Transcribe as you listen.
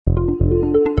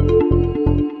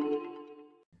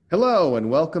Hello and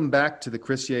welcome back to the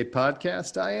Chris Ye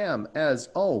podcast. I am, as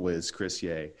always, Chris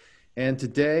Ye. And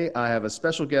today I have a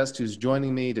special guest who's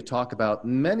joining me to talk about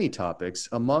many topics,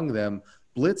 among them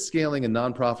Blitzscaling a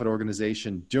nonprofit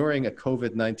organization during a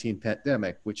COVID-19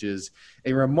 pandemic, which is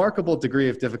a remarkable degree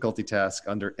of difficulty task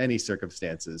under any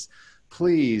circumstances.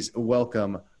 Please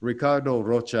welcome Ricardo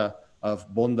Rocha of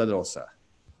Bondadosa.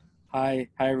 Hi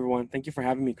everyone. Thank you for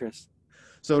having me, Chris.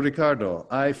 So, Ricardo,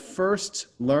 I first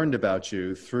learned about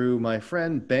you through my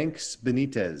friend Banks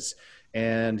Benitez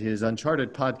and his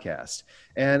Uncharted podcast.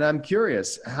 And I'm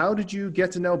curious, how did you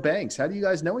get to know Banks? How do you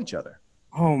guys know each other?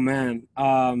 Oh man,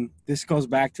 this goes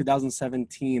back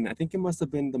 2017. I think it must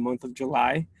have been the month of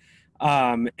July.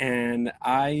 And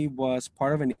I was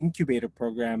part of an incubator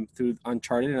program through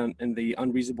Uncharted and the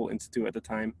Unreasonable Institute at the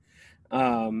time.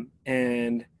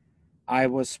 And I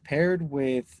was paired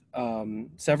with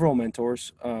several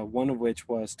mentors, one of which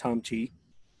was Tom Chi.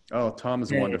 Oh, Tom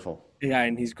is Yeah, wonderful. yeah,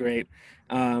 and he's great.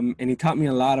 And he taught me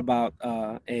a lot about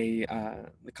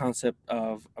the concept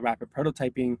of rapid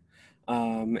prototyping,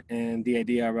 and the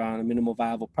idea around a minimal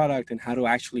viable product and how to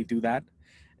actually do that.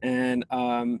 And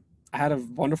I had a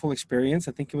wonderful experience.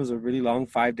 I think it was a really long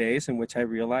 5 days in which I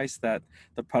realized that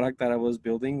the product that I was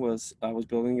building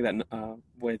that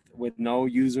with no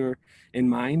user in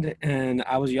mind, and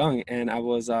I was young and I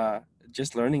was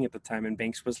just learning at the time, and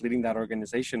Banks was leading that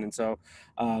organization, and so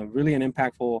really an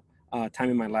impactful time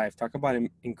in my life. Talk about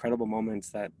incredible moments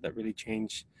that really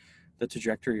change the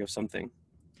trajectory of something.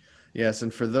 Yes,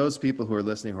 and for those people who are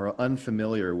listening who are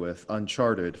unfamiliar with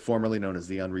Uncharted, formerly known as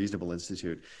the Unreasonable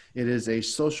Institute, it is a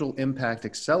social impact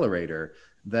accelerator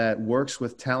that works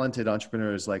with talented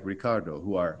entrepreneurs like Ricardo,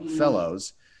 who are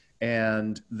fellows,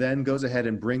 and then goes ahead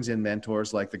and brings in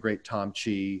mentors like the great Tom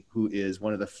Chi, who is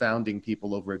one of the founding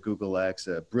people over at Google X,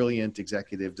 a brilliant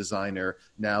executive designer,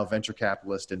 now venture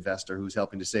capitalist investor who's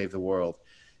helping to save the world.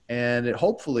 And it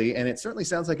hopefully, and it certainly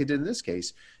sounds like it did in this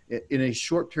case, in a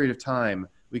short period of time,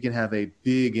 we can have a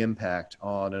big impact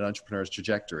on an entrepreneur's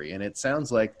trajectory. And it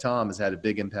sounds like Tom has had a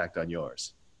big impact on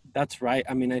yours. That's right.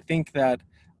 I mean, I think that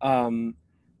um,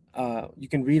 you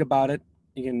can read about it,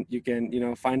 you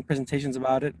can find presentations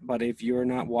about it, but if you're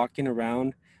not walking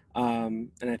around,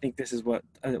 and I think this is what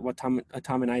Tom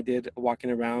and I did,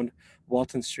 walking around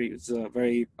Walton Street. It's a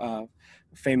very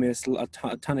famous, a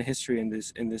ton of history in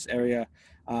this area,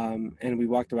 and we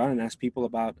walked around and asked people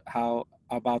about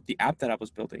the app that I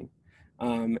was building,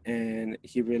 and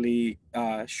he really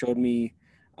showed me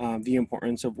the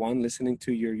importance of one, listening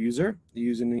to your user,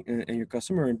 using and your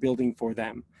customer, and building for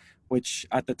them. Which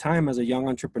at the time, as a young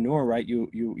entrepreneur, right,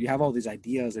 you have all these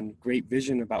ideas and great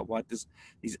vision about what these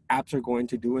apps are going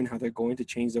to do and how they're going to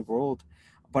change the world,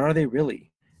 but are they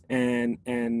really?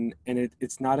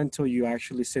 It's not until you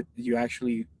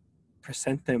actually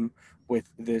present them with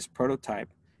this prototype,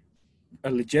 a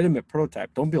legitimate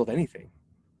prototype. Don't build anything,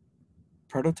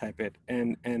 prototype it,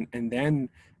 and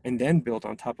then build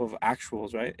on top of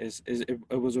actuals, right? It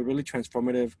was a really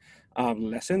transformative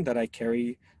lesson that I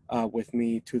carry with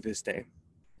me to this day.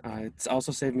 It's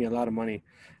also saved me a lot of money,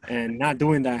 and not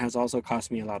doing that has also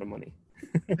cost me a lot of money.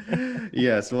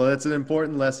 Yes, well, that's an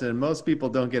important lesson. Most people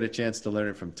don't get a chance to learn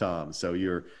it from Tom, so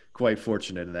you're quite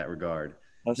fortunate in that regard.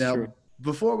 That's true. Now,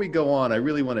 before we go on, I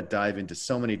really want to dive into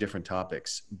so many different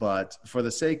topics, but for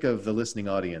the sake of the listening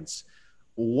audience,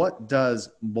 what does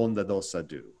Bondadosa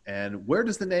do, and where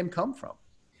does the name come from?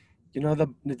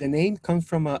 The name comes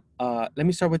from let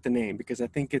me start with the name because I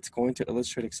think it's going to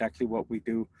illustrate exactly what we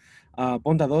do.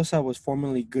 Bondadosa was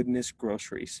formerly Goodness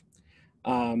Groceries.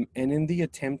 And in the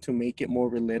attempt to make it more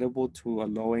relatable to a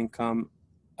low income,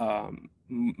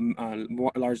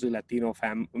 more largely Latino,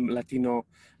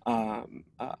 um,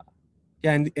 uh,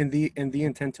 yeah, and in the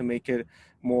intent to make it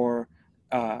more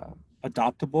uh,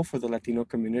 adoptable for the Latino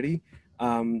community,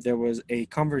 there was a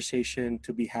conversation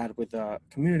to be had with a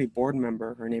community board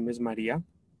member. Her name is Maria,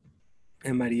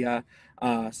 and Maria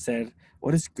said,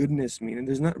 "What does goodness mean?" And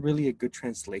there's not really a good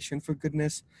translation for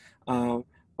goodness, uh,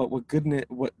 but what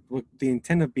the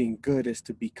intent of being good is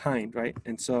to be kind, right?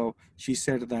 And so she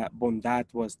said that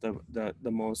bondad was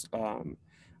the most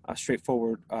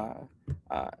straightforward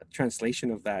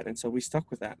translation of that, and so we stuck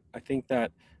with that. I think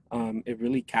that it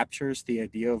really captures the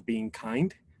idea of being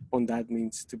kind. Bondad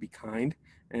means to be kind,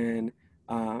 and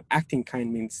acting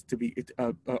kind means to be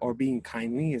or being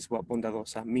kindly is what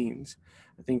bondadosa means.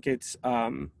 I think it's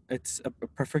a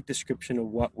perfect description of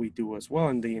what we do as well,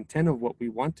 and the intent of what we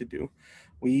want to do.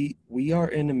 We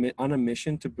are on a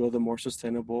mission to build a more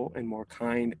sustainable and more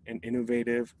kind and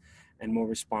innovative and more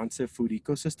responsive food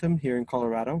ecosystem here in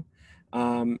Colorado.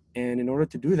 And in order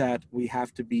to do that, we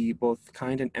have to be both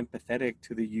kind and empathetic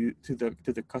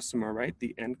to the customer, right?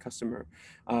 The end customer,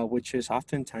 which is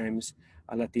oftentimes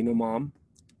a Latino mom,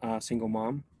 single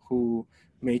mom who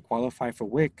may qualify for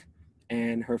WIC,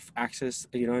 and her access,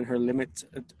 and her limits,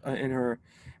 and her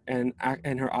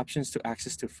options to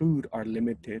access to food are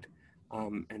limited,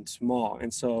 and small.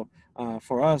 And so,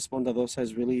 for us, Bondadosa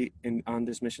is really on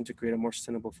this mission to create a more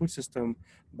sustainable food system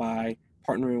by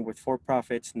partnering with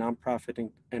for-profits,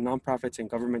 nonprofits and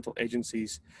governmental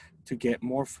agencies to get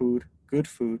more food, good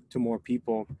food, to more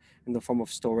people in the form of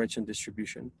storage and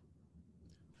distribution.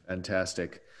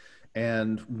 Fantastic.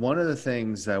 And one of the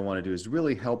things I want to do is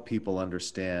really help people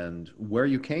understand where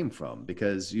you came from,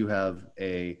 because you have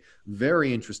a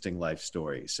very interesting life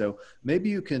story. So maybe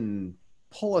you can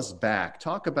pull us back,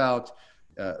 talk about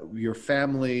your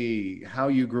family, how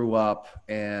you grew up,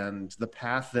 and the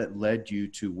path that led you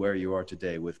to where you are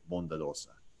today with Bondadosa.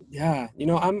 Yeah,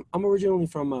 I'm originally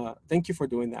from. Thank you for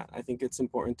doing that. I think it's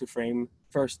important to frame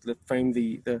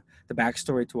the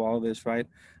backstory to all of this, right?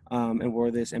 And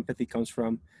where this empathy comes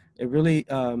from. It really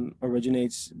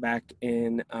originates back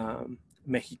in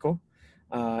Mexico,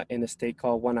 in a state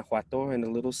called Guanajuato, in a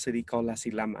little city called Las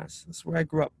Ilamas. That's where I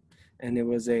grew up, and it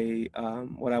was a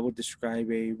what I would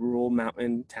describe a rural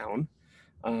mountain town.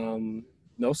 um,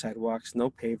 no sidewalks, no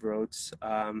paved roads,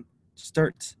 just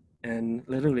dirt, and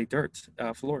literally dirt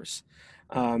floors.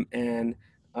 And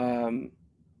um,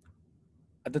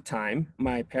 At the time,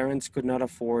 my parents could not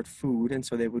afford food, and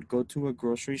so they would go to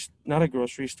not a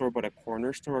grocery store, but a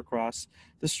corner store across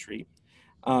the street,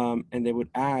 and they would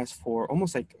ask for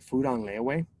almost like food on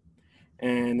layaway,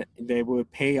 and they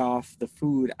would pay off the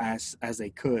food as they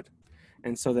could.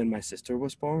 And so then my sister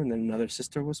was born, then another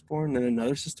sister was born, then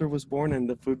another sister was born, and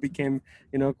the food became,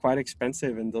 quite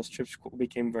expensive, and those trips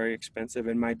became very expensive.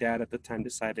 And my dad at the time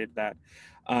decided that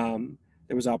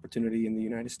there was opportunity in the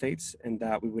United States, and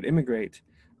that we would immigrate,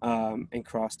 and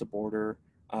cross the border,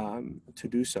 to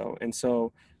do so. And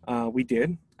so we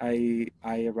did. I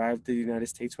arrived in the United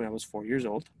States when I was 4 years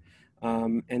old,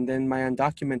 and then my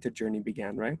undocumented journey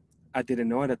began. Right, I didn't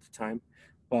know it at the time,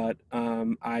 but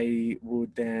I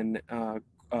would then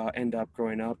end up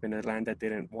growing up in a land that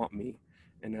didn't want me,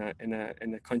 in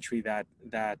a country that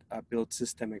built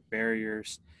systemic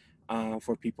barriers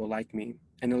for people like me.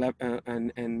 And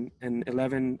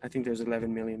 11, I think there's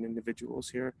 11 million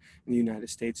individuals here in the United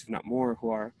States, if not more,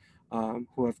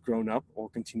 who have grown up or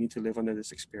continue to live under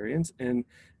this experience. And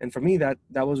for me,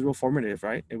 that was real formative,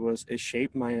 right? It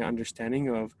shaped my understanding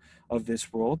of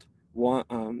this world,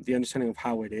 the understanding of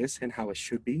how it is and how it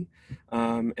should be.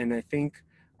 And I think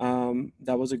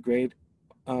that was a great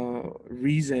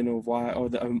reason of why, or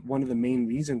one of the main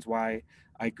reasons why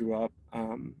I grew up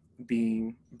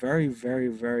being very, very,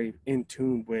 very in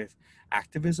tune with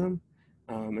activism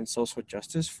and social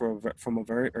justice from a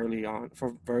very early on.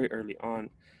 For very early on,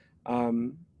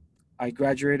 um, I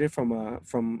graduated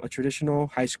from a traditional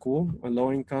high school, a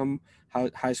low income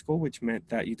high school, which meant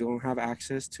that you don't have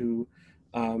access to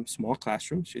small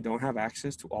classrooms, you don't have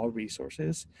access to all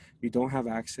resources, you don't have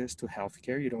access to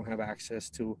healthcare, you don't have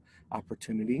access to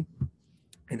opportunity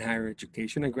in higher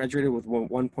education. I graduated with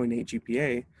 1.8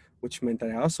 GPA, which meant that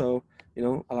I also,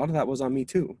 a lot of that was on me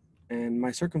too, and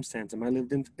my circumstance and my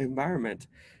lived environment.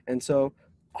 And so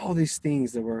all these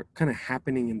things that were kind of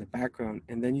happening in the background,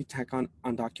 and then you tack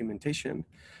on documentation.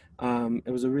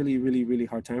 It was a really, really, really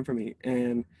hard time for me.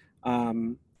 And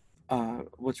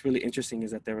what's really interesting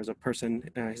is that there was a person,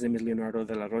 his name is Leonardo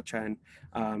de la Rocha,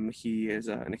 and he is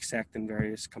an exec in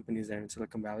various companies there in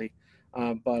Silicon Valley.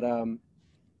 But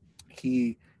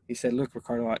he he said, "Look,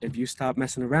 Ricardo, if you stop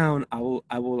messing around, I will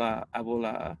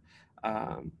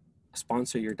um,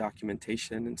 sponsor your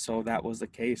documentation." And so that was the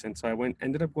case. And so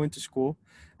ended up going to school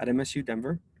at MSU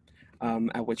Denver.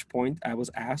 At which point I was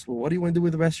asked, "Well, what do you want to do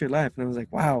with the rest of your life?" And I was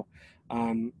like, "Wow,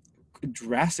 um,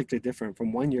 drastically different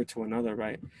from one year to another,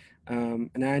 right?"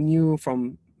 And I knew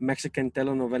from Mexican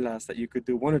telenovelas that you could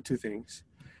do one or two things.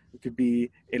 You could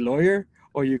be a lawyer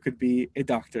or you could be a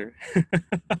doctor.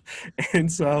 And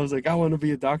so I was like, I want to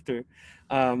be a doctor.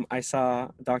 I saw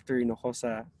Dr.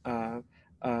 Hinojosa,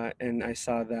 and I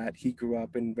saw that he grew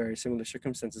up in very similar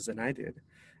circumstances than I did.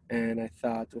 And I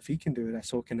thought, if he can do it,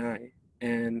 so can I.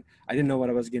 And I didn't know what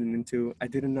I was getting into. I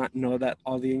did not know that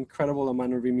all the incredible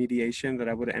amount of remediation that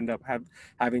I would end up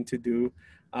having to do.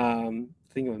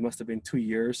 I think it must have been 2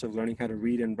 years of learning how to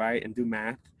read and write and do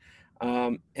math.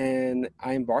 And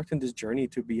I embarked on this journey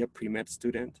to be a pre-med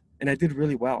student, and I did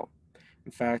really well.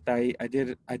 In fact, I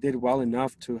did well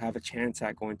enough to have a chance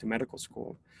at going to medical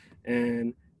school.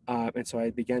 And And so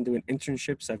I began doing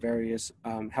internships at various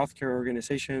healthcare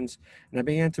organizations, and I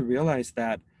began to realize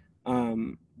that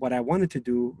what I wanted to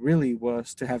do really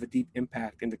was to have a deep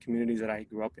impact in the communities that I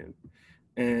grew up in,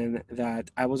 and that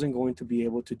I wasn't going to be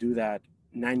able to do that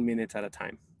 9 minutes at a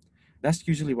time. That's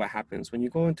usually what happens when you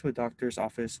go into a doctor's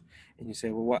office and you say,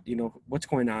 "Well, what's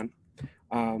going on?"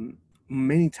 Um,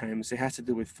 Many times it has to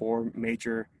do with four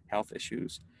major health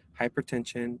issues: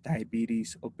 hypertension,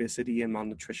 diabetes, obesity, and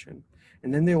malnutrition.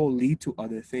 And then they will lead to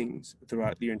other things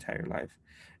throughout your entire life.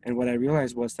 And what I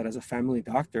realized was that as a family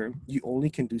doctor, you only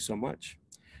can do so much.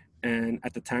 And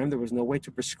at the time, there was no way to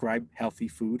prescribe healthy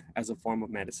food as a form of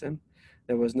medicine.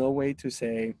 There was no way to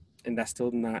say, and that's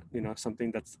still not,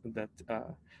 something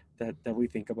that we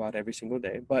think about every single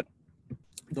day. But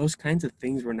those kinds of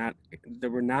things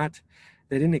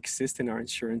they didn't exist in our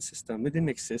insurance system. They didn't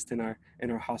exist in our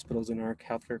hospitals, in our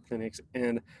healthcare clinics,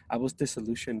 and I was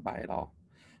disillusioned by it all,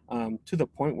 to the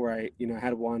point where I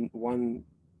had one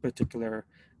particular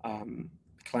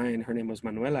client. Her name was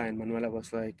Manuela, and Manuela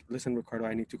was like, "Listen, Ricardo,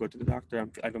 I need to go to the doctor.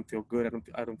 I don't feel good.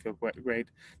 I don't feel great."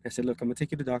 And I said, "Look, I'm gonna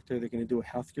take you to the doctor. They're gonna do a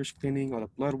healthcare screening, all the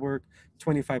blood work,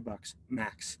 $25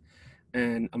 max."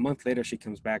 And a month later, she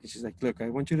comes back and she's like, "Look, I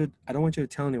don't want you to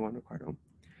tell anyone, Ricardo.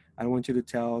 I don't want you to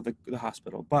tell the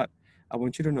hospital, but I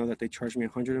want you to know that they charged me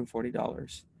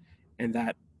 $140, and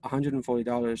that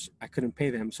 $140 I couldn't pay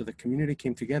them. So the community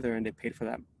came together and they paid for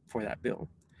that bill."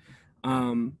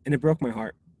 And it broke my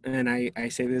heart. And I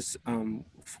say this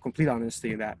for complete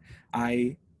honesty, that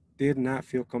I did not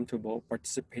feel comfortable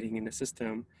participating in a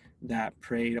system that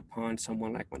preyed upon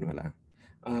someone like Manuela.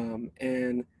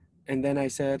 And then I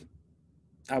said,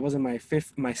 I was in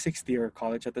my sixth year of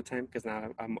college at the time, because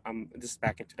now this is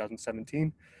back in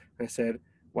 2017. I said,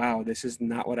 "Wow, this is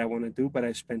not what I want to do, but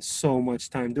I spent so much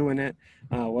time doing it.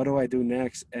 What do I do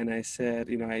next?" And I said,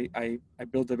 I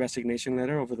built the resignation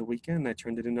letter over the weekend. I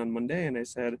turned it in on Monday, and I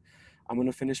said, "I'm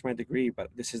going to finish my degree,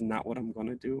 but this is not what I'm going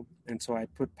to do." And so I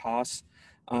put pause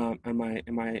in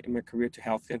my career to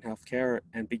healthcare,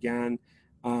 and began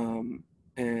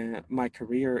my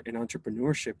career in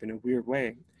entrepreneurship in a weird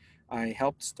way. I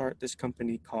helped start this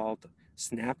company called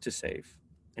Snap to Save.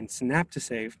 And Snap to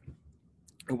Save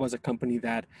was a company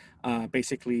that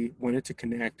basically wanted to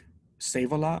connect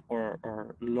Save a Lot,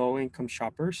 or low income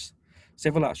shoppers,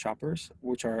 Save a Lot shoppers,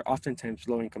 which are oftentimes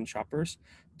low income shoppers,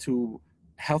 to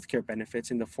healthcare benefits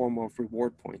in the form of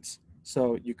reward points.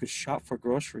 So you could shop for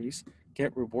groceries,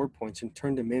 get reward points, and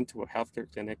turn them into a healthcare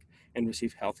clinic and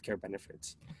receive healthcare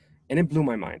benefits. And it blew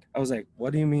my mind. I was like,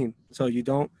 "What do you mean? So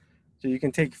you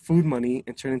can take food money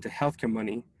and turn it into healthcare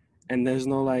money, and there's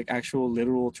no like actual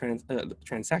literal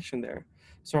transaction there."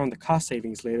 So on the cost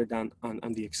savings later down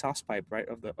on the exhaust pipe, right,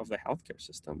 of the healthcare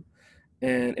system.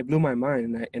 And it blew my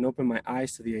mind, and opened my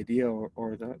eyes to the idea,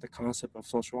 or the concept of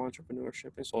social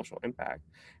entrepreneurship and social impact,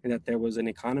 and that there was an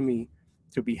economy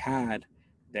to be had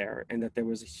there, and that there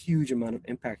was a huge amount of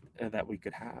impact that we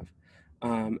could have.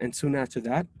 And soon after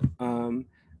that,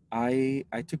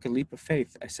 I took a leap of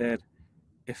faith. I said,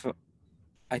 if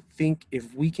I think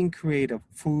if we can create a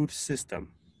food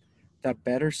system that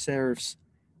better serves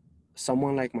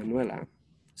someone like Manuela,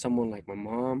 someone like my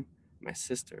mom, my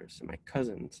sisters, and my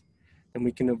cousins, then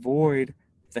we can avoid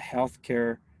the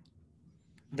healthcare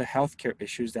the healthcare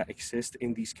issues that exist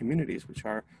in these communities, which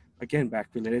are, again, back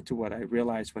related to what I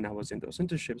realized when I was in those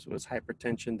internships, was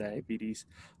hypertension, diabetes,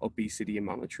 obesity, and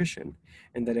malnutrition.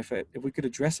 And that if we could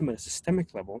address them at a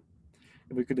systemic level,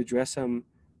 if we could address them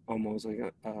almost like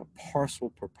a parcel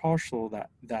per parcel,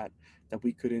 that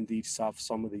we could indeed solve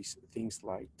some of these things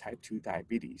like type 2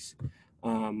 diabetes,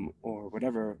 or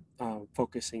whatever,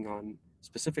 focusing on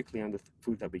specifically on the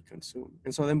food that we consume.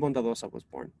 And so then Bondadosa was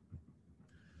born.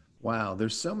 Wow,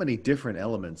 there's so many different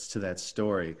elements to that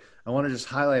story. I want to just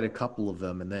highlight a couple of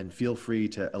them and then feel free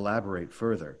to elaborate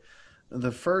further.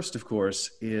 The first, of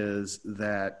course, is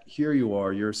that here you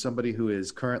are, you're somebody who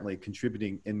is currently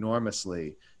contributing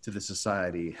enormously to the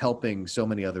society, helping so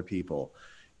many other people.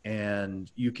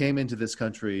 And you came into this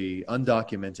country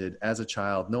undocumented as a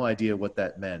child, no idea what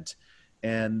that meant.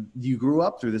 And you grew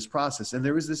up through this process. And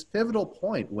there was this pivotal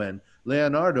point when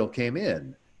Leonardo came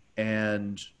in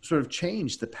and sort of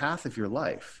changed the path of your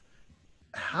life.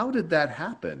 How did that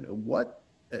happen? What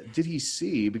did he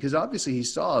see? Because obviously he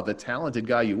saw the talented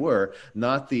guy you were,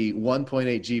 not the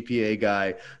 1.8 GPA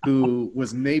guy who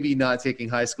was maybe not taking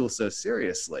high school so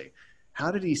seriously.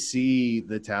 How did he see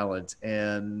the talent,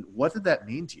 and what did that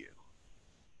mean to you?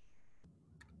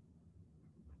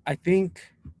 I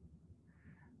think,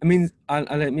 I mean,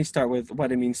 let me start with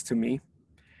what it means to me.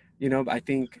 I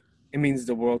think it means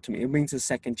the world to me. It means a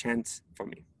second chance for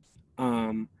me.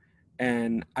 Um,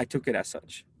 and I took it as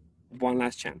such. one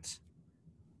last chance.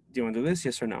 Do you want to do this?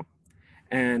 Yes or no?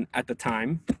 And at the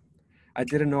time, I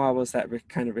didn't know I was that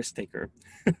kind of risk taker.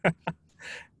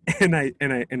 And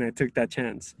I took that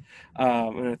chance,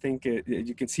 and I think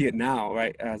you can see it now,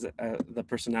 right? As the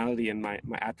personality and my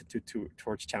attitude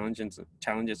towards challenges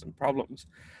and problems,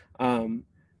 um,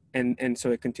 and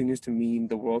so it continues to mean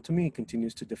the world to me. It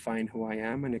continues to define who I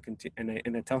am, and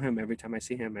I tell him every time I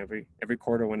see him, every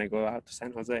quarter when I go out to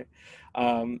San Jose,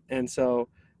 and so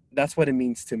that's what it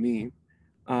means to me.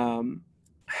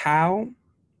 How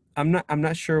I'm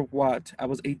not sure what. I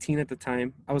was 18 at the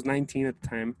time. I was 19 at the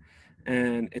time,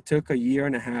 and it took a year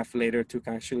and a half later to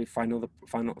actually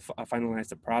finalize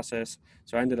the process.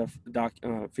 So I ended up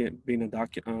being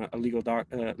a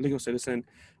legal citizen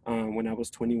when I was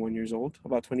 21 years old,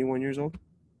 about 21 years old.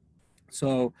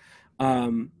 So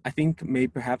I think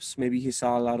maybe he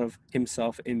saw a lot of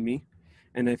himself in me,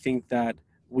 and I think that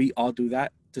we all do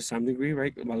that to some degree,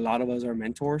 right? A lot of us are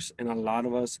mentors, and a lot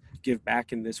of us give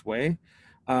back in this way.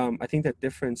 I think the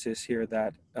difference is here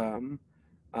that uh,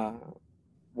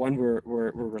 one, we're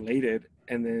related,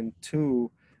 and then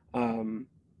two, um,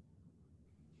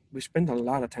 we spend a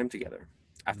lot of time together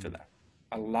after Mm. that,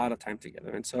 a lot of time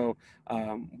together, and so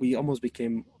we almost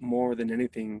became more than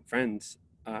anything friends,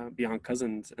 beyond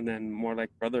cousins, and then more like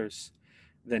brothers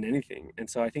than anything. And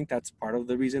so I think that's part of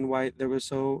the reason why there was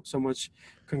so much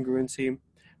congruency.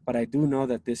 But I do know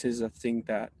that this is a thing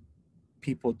that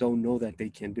people don't know that they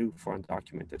can do for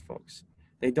undocumented folks.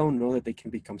 They don't know that they can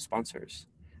become sponsors,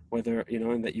 whether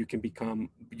and that you can become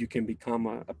a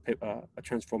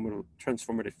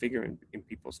transformative figure in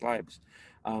people's lives.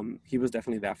 He was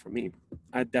definitely that for me.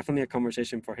 Definitely a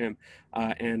conversation for him,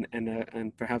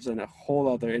 and perhaps in a whole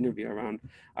other interview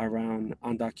around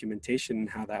undocumentation and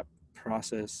how that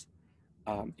process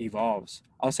evolves.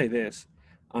 I'll say this.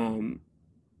 Um,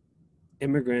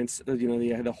 Immigrants,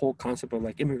 the whole concept of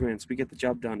like immigrants, we get the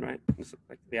job done, right? It's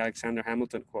like the Alexander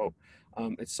Hamilton quote.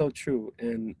 It's so true.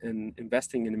 And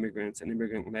investing in immigrants and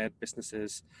immigrant-led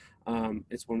businesses,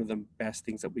 it's one of the best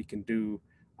things that we can do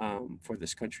for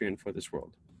this country and for this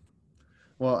world.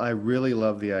 Well, I really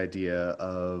love the idea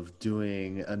of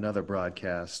doing another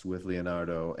broadcast with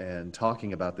Leonardo and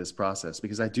talking about this process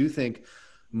because I do think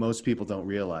most people don't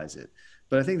realize it.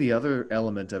 But I think the other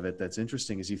element of it that's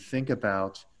interesting is you think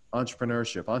about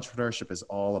entrepreneurship. Entrepreneurship is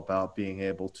all about being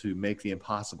able to make the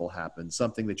impossible happen,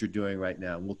 something that you're doing right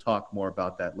now. And we'll talk more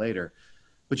about that later.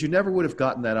 But you never would have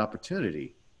gotten that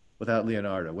opportunity without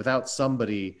Leonardo, without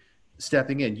somebody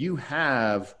stepping in. You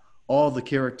have all the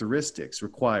characteristics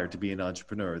required to be an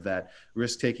entrepreneur, that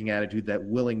risk-taking attitude, that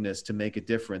willingness to make a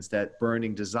difference, that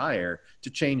burning desire to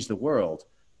change the world.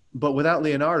 But without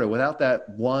Leonardo, without that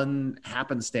one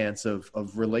happenstance of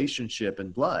relationship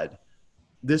and blood,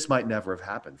 this might never have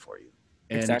happened for you.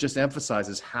 And it Exactly. just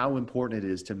emphasizes how important it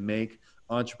is to make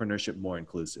entrepreneurship more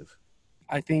inclusive.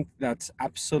 I think that's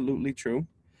absolutely true.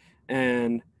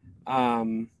 And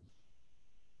um,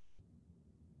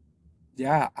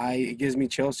 yeah, it gives me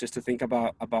chills just to think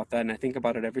about that, and I think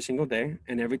about it every single day.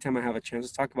 And every time I have a chance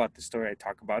to talk about this story, I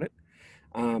talk about it,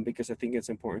 because I think it's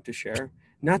important to share,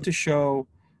 not to show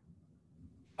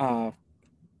uh,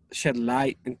 shed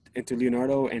light into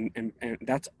Leonardo, and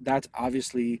that's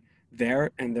obviously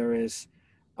there, and there is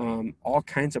all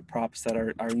kinds of props that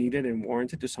are needed and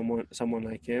warranted to someone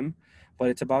like him. But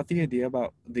it's about the idea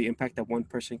about the impact that one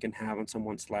person can have on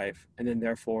someone's life, and then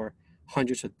therefore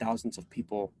hundreds of thousands of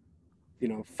people,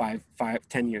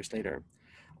 10 years later.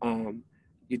 um,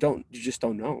 you just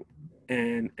don't know.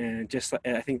 And just like,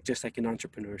 I think just like in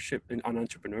entrepreneurship,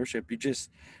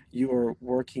 you are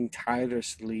working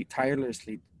tirelessly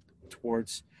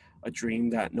towards a dream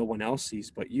that no one else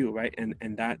sees but you, right? And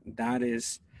that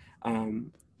is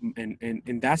and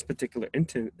in that particular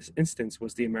instance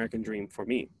was the American dream for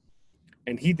me.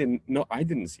 And he didn't know, I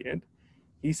didn't see it,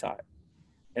 he saw it.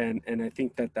 And I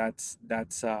think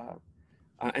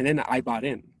and then I bought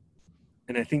in,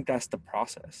 and I think that's the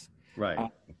process. Right. Uh,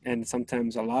 and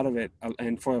sometimes a lot of it,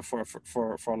 and for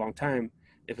a long time,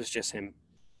 it was just him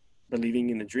believing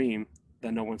in a dream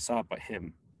that no one saw but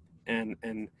him. And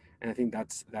I think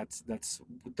that's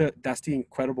the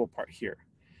incredible part here,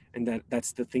 and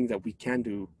that's the thing that we can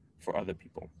do for other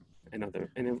people,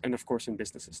 and of course in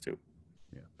businesses too.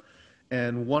 Yeah.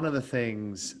 And one of the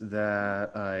things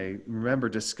that I remember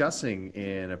discussing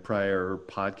in a prior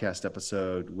podcast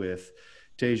episode with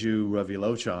Teju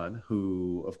Ravilochan,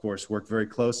 who, of course, worked very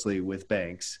closely with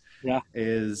banks, Yeah,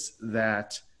 is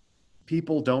that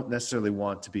people don't necessarily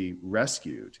want to be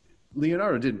rescued.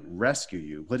 Leonardo didn't rescue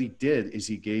you. What he did is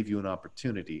he gave you an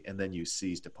opportunity and then you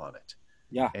seized upon it.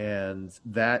 yeah, And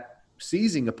that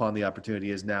seizing upon the opportunity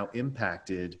has now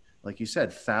impacted like you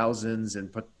said, thousands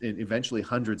and eventually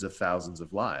hundreds of thousands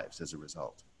of lives as a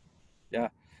result. Yeah,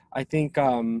 I think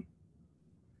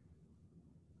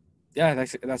yeah,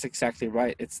 that's exactly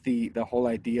right. It's the whole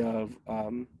idea of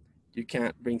you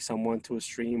can't bring someone to a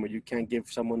stream, or you can't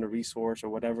give someone a resource or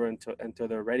whatever until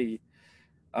they're ready.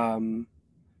 Um,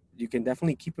 you can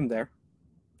definitely keep them there,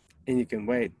 and you can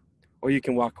wait, or you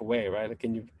can walk away, right? Like,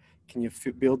 can you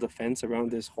build a fence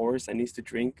around this horse that needs to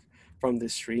drink from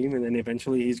this stream, and then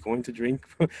eventually he's going to drink.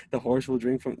 The horse will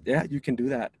drink from. Yeah, you can do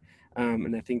that,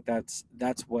 and I think that's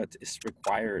what is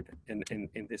required in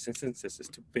this instances, is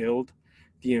to build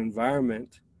the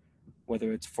environment,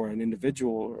 whether it's for an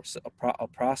individual or a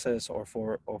process, or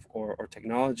or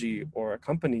technology or a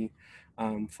company,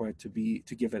 for it to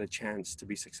give it a chance to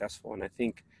be successful. And I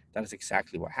think that is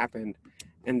exactly what happened.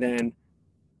 And then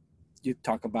you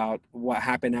talk about what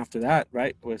happened after that,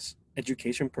 right? Was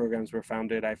education programs were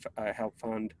founded. I helped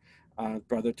fund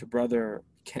Brother to Brother,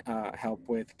 help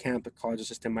with CAMP, the College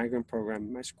Assistant Migrant Program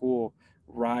in my school,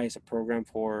 RISE, a program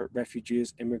for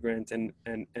refugees, immigrants, and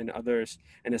others,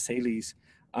 and asylees.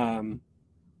 Um,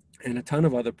 and a ton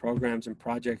of other programs and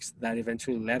projects that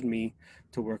eventually led me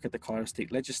to work at the Colorado State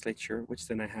Legislature, which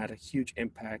then I had a huge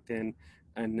impact in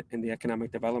the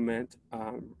economic development,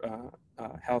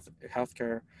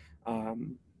 healthcare,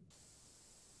 um,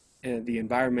 and the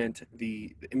environment,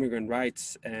 the immigrant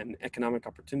rights, and economic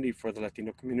opportunity for the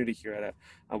Latino community here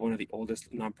at one of the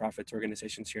oldest nonprofits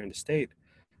organizations here in the state.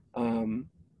 Um,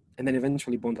 and then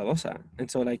eventually Bondadosa.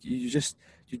 And so, like, you just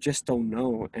don't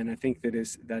know. And I think that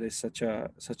is such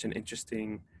an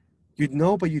interesting, you'd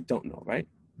know but you don't know, right?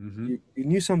 Mm-hmm. You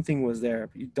knew something was there,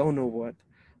 but you don't know what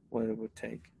it would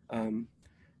take. And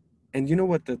you know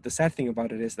what, the sad thing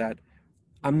about it is that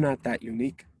I'm not that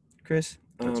unique, Chris.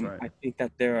 That's right. I think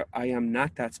that I am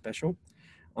not that special.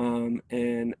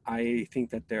 And I think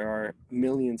that there are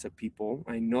millions of people,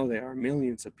 I know there are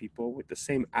millions of people with the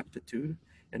same aptitude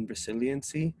and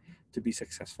resiliency to be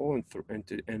successful,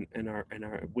 and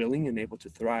are willing and able to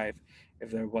thrive,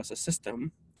 if there was a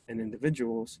system and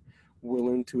individuals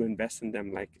willing to invest in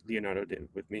them like Leonardo did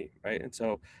with me, right? And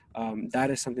so that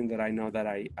is something that I know that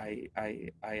I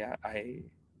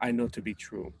know to be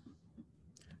true.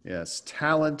 Yes,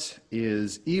 talent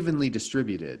is evenly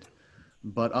distributed,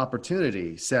 but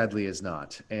opportunity, sadly, is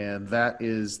not. And that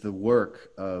is the work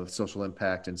of social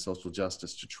impact and social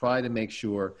justice, to try to make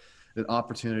sure that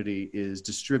opportunity is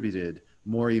distributed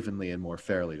more evenly and more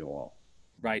fairly to all.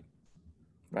 Right,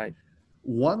 right.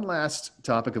 One last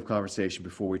topic of conversation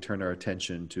before we turn our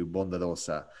attention to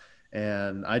Bondadosa.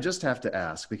 And I just have to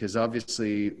ask, because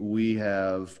obviously we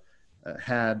have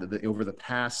over the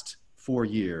past 4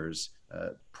 years,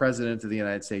 President of the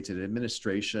United States, an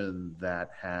administration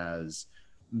that has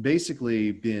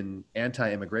basically been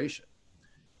anti-immigration.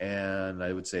 And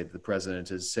I would say that the president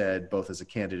has said, both as a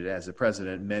candidate as a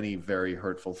president, many very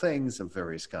hurtful things of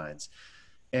various kinds.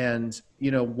 And,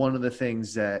 one of the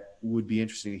things that would be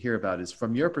interesting to hear about is,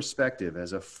 from your perspective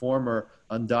as a former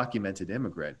undocumented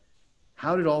immigrant,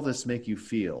 how did all this make you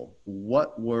feel?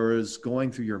 What was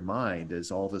going through your mind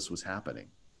as all this was happening?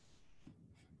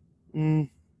 Mm,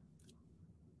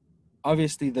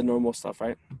 Obviously, the normal stuff,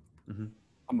 right? Mm-hmm.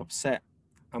 I'm upset.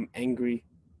 I'm angry.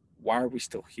 Why are we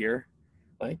still here?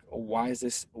 Like, why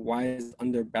is the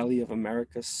underbelly of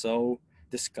America so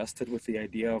disgusted with the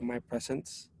idea of my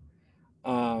presence?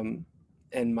 Um,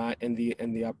 and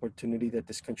the opportunity that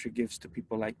this country gives to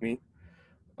people like me.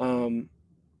 Um,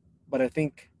 but I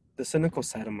think the cynical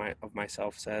side of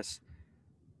myself says,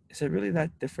 is it really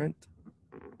that different?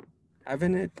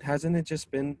 Hasn't it just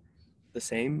been the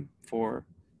same for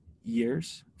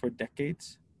years, for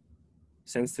decades,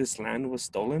 since this land was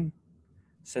stolen,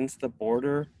 since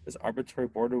this arbitrary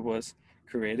border was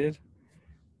created,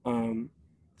 um,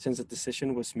 since the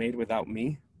decision was made without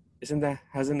me?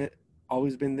 Hasn't it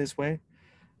always been this way?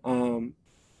 Um,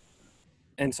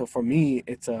 and so for me,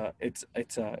 it's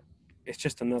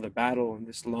just another battle in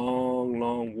this long,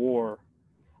 long war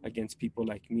against people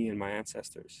like me and my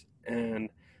ancestors. And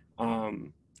I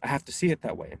have to see it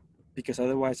that way, because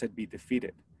otherwise I'd be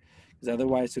defeated. Because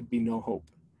otherwise there'd be no hope.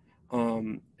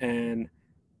 And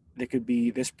there could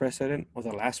be this president or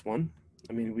the last one.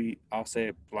 I mean, I'll say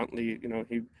it bluntly,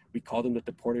 we called him the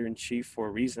deporter in chief for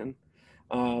a reason.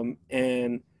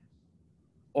 And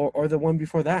or the one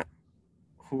before that,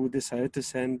 who decided to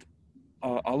send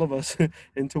all of us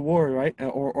into war, right?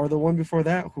 Or the one before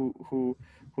that, who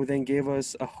then gave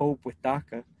us a hope with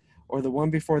DACA, or the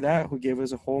one before that who gave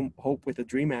us a hope with the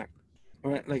Dream Act,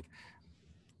 right? Like,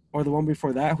 or the one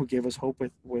before that who gave us hope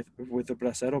with the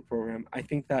Bracero program. I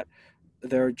think that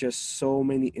there are just so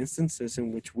many instances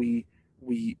in which we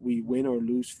we win or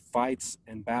lose fights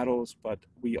and battles, but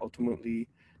we ultimately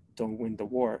don't win the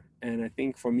war. And I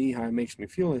think for me, how it makes me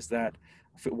feel is that,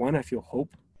 one, I feel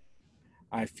hope.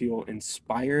 I feel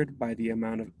inspired by the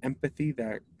amount of empathy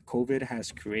that COVID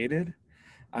has created.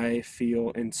 I feel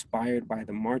inspired by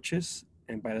the marches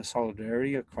and by the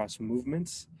solidarity across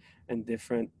movements and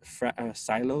different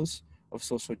silos of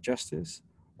social justice,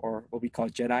 or what we call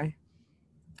Jedi.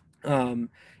 Um,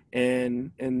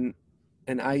 and and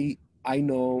and I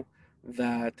know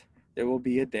that there will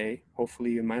be a day,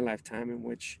 hopefully in my lifetime, in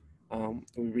which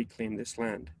we reclaim this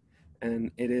land.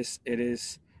 And it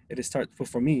is start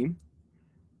for me.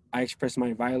 I express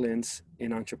my violence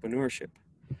in entrepreneurship.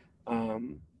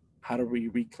 Um, how do we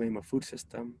reclaim a food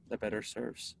system that better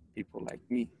serves people like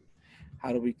me?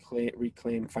 How do we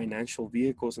reclaim financial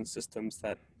vehicles and systems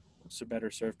that better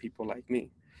serve people like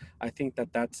me? I think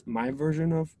that that's my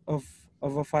version of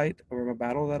a fight or a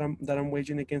battle that I'm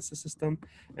waging against the system,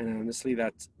 and honestly,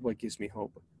 that's what gives me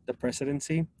hope. The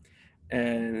presidency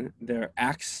and their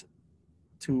acts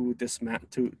to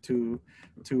dismantle to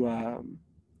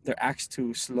their acts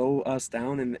to slow us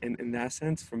down in that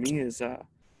sense, for me, is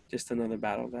just another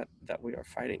battle that we are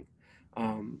fighting.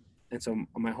 And so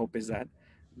my hope is that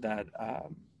the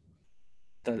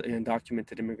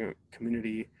undocumented immigrant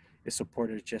community is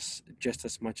supported just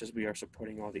as much as we are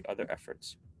supporting all the other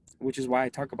efforts, which is why I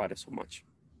talk about it so much.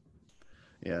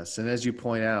 Yes, and as you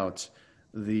point out,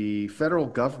 the federal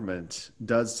government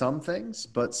does some things,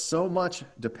 but so much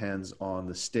depends on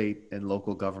the state and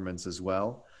local governments as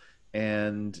well.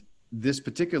 And this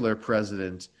particular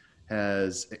president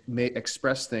has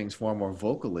expressed things far more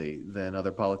vocally than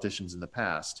other politicians in the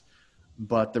past.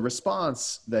 But the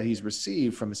response that he's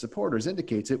received from his supporters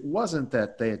indicates it wasn't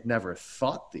that they had never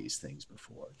thought these things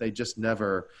before. They just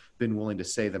never been willing to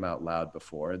say them out loud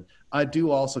before. And I do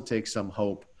also take some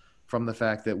hope from the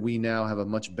fact that we now have a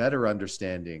much better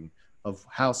understanding of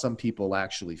how some people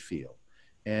actually feel.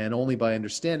 And only by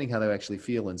understanding how they actually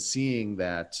feel and seeing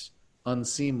that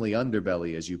unseemly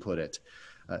underbelly, as you put it,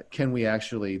 can we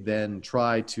actually then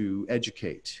try to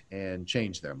educate and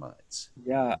change their minds.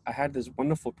 Yeah, I had this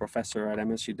wonderful professor at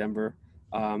MSU Denver.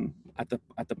 At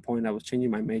the point I was changing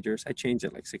my majors, I changed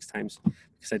it like 6 times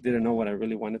because I didn't know what I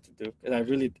really wanted to do. And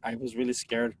I was really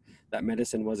scared that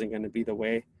medicine wasn't going to be the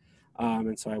way.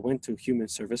 And so I went to human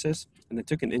services, and I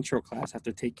took an intro class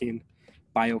after taking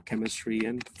biochemistry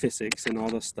and physics and all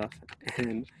this stuff.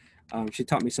 And she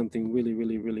taught me something really,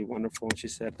 really, really wonderful. And she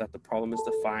said that the problem is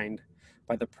defined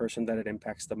by the person that it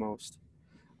impacts the most.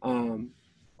 Um,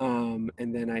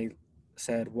 and then I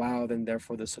said, wow, then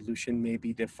therefore the solution may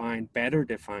be defined, better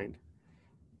defined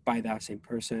by that same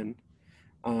person,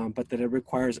 but that it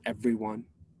requires everyone,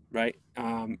 right?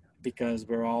 Because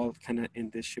we're all kind of in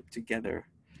this ship together.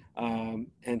 And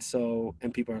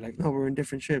people are like, no, we're in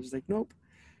different ships. Like, nope,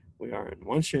 we are in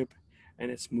one ship,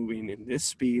 and it's moving in this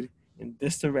speed, in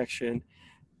this direction,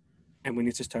 and we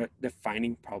need to start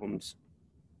defining problems.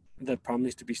 The problem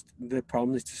needs to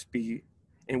be,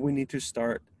 and we need to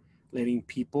start letting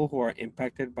people who are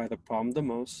impacted by the problem the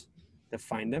most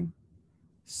define them,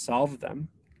 solve them,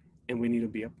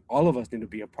 and all of us need to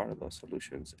be a part of those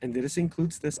solutions. And this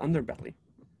includes this underbelly.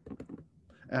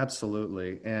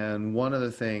 Absolutely. And one of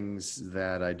the things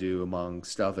that I do,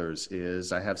 amongst others,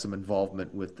 is I have some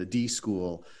involvement with the D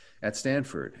School at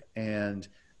Stanford. And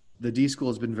the D School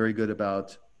has been very good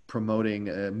about promoting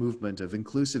a movement of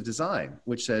inclusive design,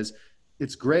 which says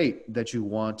it's great that you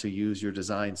want to use your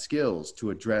design skills to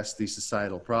address these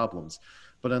societal problems.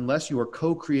 But unless you are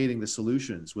co creating the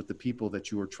solutions with the people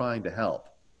that you are trying to help,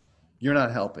 you're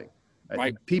not helping.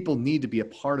 Right. People need to be a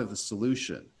part of the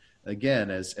solution. Again,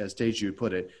 as Teju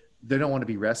put it, they don't want to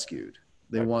be rescued.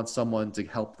 They Right. want someone to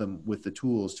help them with the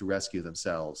tools to rescue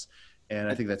themselves. And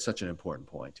I I- think that's such an important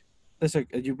point.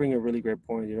 you bring a really great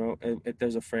point.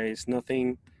 There's a phrase,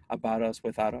 nothing about us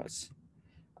without us.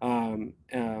 Aunt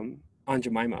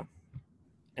Jemima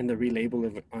and the relabel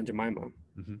of Aunt Jemima.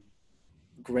 Mhm.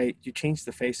 Great, you changed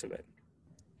the face of it.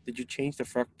 Did you change the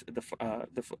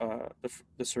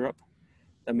syrup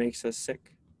that makes us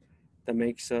sick, that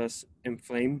makes us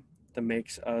inflamed, that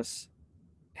makes us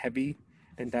heavy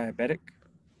and diabetic?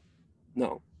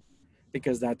 No,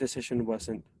 because that decision was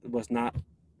not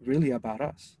really about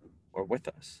us or with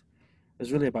us. It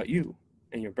was really about you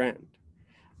and your brand.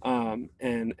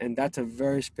 And that's a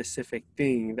very specific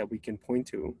thing that we can point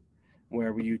to,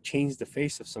 where you change the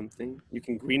face of something, you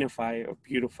can greenify or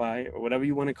beautify or whatever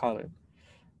you want to call it.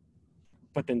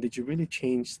 But then, did you really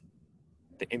change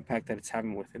the impact that it's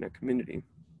having within a community,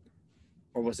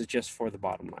 or was it just for the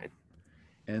bottom line?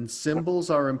 And symbols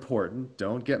are important.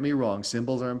 Don't get me wrong,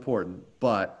 symbols are important.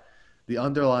 But The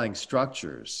underlying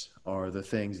structures are the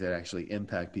things that actually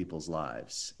impact people's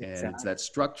lives. And it's Exactly. that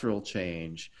structural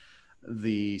change,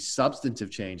 the substantive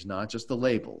change, not just the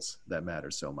labels, that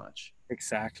matters so much.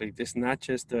 Exactly. It's not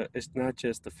just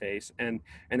the face, and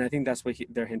I think that's what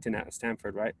they're hinting at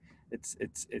Stanford, right?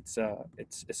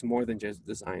 It's more than just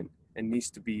design. It needs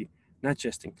to be not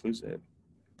just inclusive.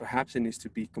 Perhaps it needs to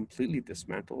be completely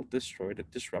dismantled, destroyed,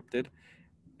 disrupted,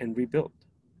 and rebuilt.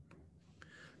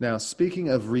 Now, speaking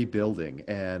of rebuilding,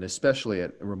 and especially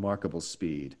at remarkable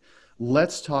speed,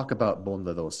 let's talk about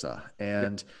Bondadosa Yeah.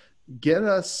 and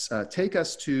take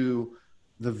us to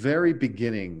the very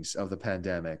beginnings of the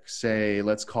pandemic. Say,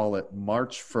 let's call it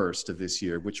March 1st of this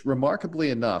year, which remarkably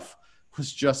enough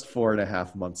was just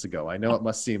 4.5 months ago. I know it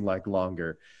must seem like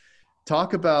longer.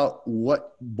 Talk about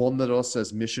what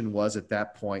Bondadosa's mission was at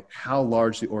that point, how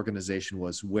large the organization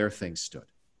was, where things stood.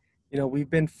 We've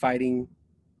been fighting.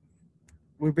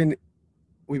 We've been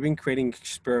we've been creating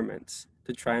experiments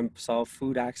to try and solve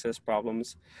food access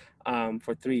problems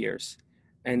for 3 years,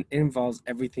 and it involves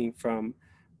everything from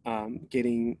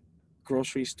getting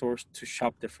grocery stores to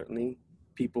shop differently,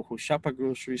 people who shop at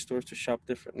grocery stores to shop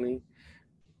differently,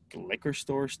 liquor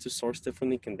stores to source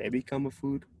differently. Can they become a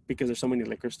food? Because there's so many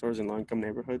liquor stores in low-income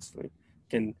neighborhoods. Like,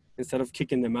 can instead of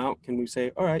kicking them out, can we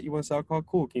say, all right, you want to sell alcohol?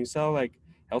 Cool. Can you sell like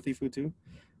healthy food too?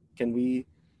 Can we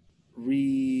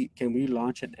can we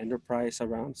launch an enterprise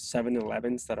around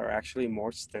 7-Elevens that are actually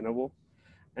more sustainable?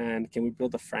 And can we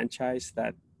build a franchise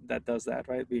that does that,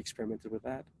 right? We experimented with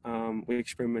that. We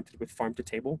experimented with farm to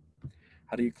table.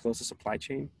 How do you close the supply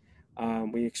chain?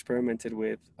 We experimented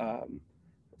with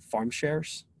farm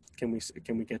shares. Can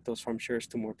we get those farm shares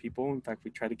to more people? In fact,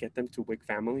 we try to get them to WIC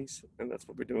families, and that's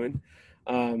what we're doing.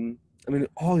 I mean,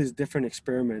 all these different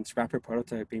experiments, rapid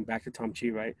prototyping, back to Tom Chi,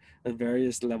 right? At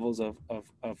various levels of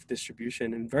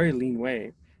distribution in very lean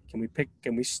way. Can we pick?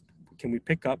 Can we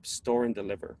pick up, store, and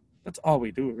deliver? That's all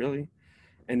we do, really.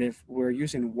 And if we're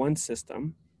using one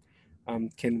system,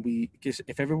 can we?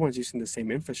 If everyone's using the same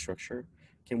infrastructure,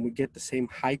 can we get the same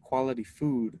high quality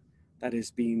food that is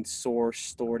being sourced,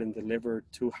 stored, and delivered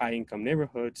to high income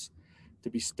neighborhoods to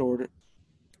be stored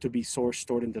to be sourced,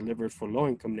 stored, and delivered for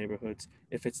low-income neighborhoods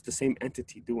if it's the same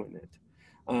entity doing it.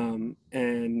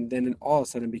 And then it all of a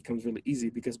sudden becomes really easy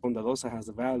because Bondadosa has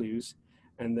the values,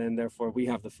 and then therefore we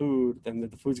have the food, then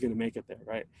the food's going to make it there,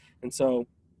 right? And so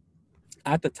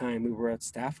at the time, we were at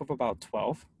staff of about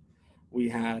 12. We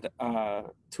had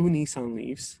two Nissan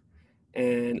Leafs,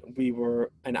 and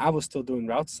I was still doing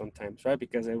routes sometimes, right?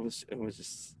 Because it was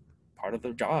just part of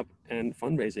the job and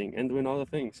fundraising and doing all the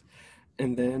things.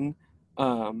 And then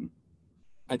um,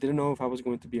 I didn't know if I was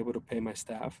going to be able to pay my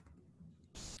staff.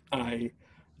 I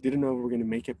didn't know if we were going to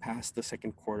make it past the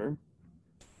second quarter.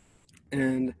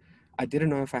 And I didn't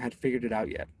know if I had figured it out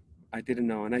yet. I didn't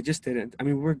know. And I just didn't. I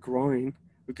mean, we're growing.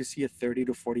 We could see a 30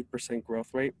 to 40%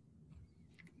 growth rate,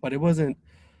 but it wasn't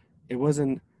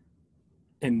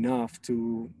enough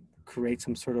to create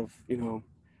some sort of,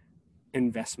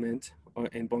 investment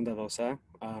in Bondadosa.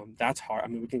 That's hard. I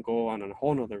mean, we can go on a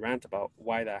whole nother rant about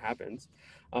why that happens,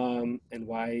 and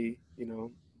why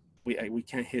we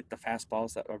can't hit the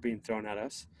fastballs that are being thrown at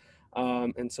us.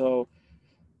 And so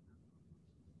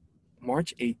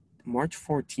March 8th, March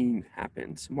 14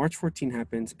 happens. March 14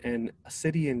 happens, and a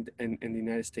city in the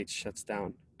United States shuts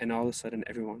down, and all of a sudden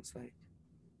everyone's like,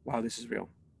 "Wow, this is real."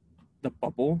 The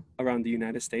bubble around the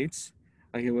United States,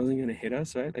 like it wasn't gonna hit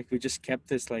us, right? Like we just kept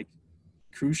this like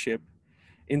cruise ship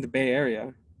in the Bay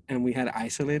Area, and we had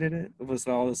isolated it. It was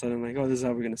all of a sudden like, oh, this is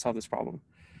how we're gonna solve this problem.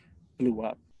 Blew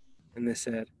up, and they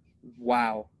said,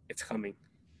 "Wow, it's coming.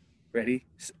 Ready?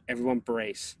 Everyone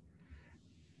brace."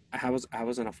 I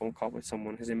was on a phone call with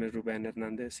someone. His name is Ruben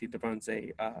Hernandez. He runs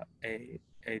a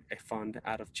fund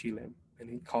out of Chile,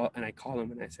 and I call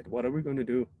him and I said, "What are we going to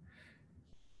do?"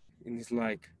 And he's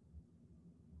like,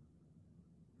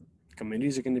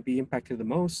 "Communities are going to be impacted the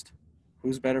most.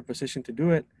 Who's better positioned to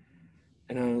do it?"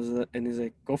 And he's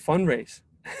like, "Go fundraise."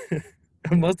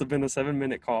 It must have been a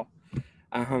 7-minute call.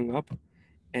 I hung up,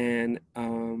 and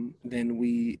then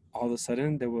we all of a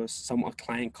sudden there was a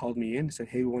client called me in and said,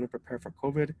 "Hey, we want to prepare for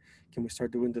COVID. Can we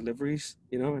start doing deliveries?"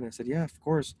 And I said, "Yeah, of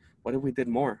course. What if we did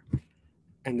more?"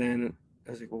 And then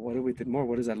I was like, "Well, what if we did more?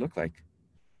 What does that look like?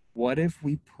 What if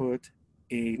we put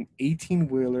an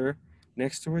 18-wheeler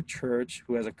next to a church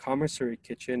who has a commissary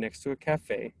kitchen next to a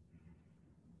cafe,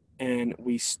 and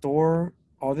we store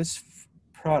all this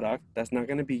product that's not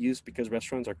going to be used because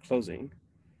restaurants are closing,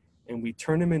 and we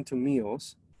turn them into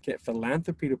meals, get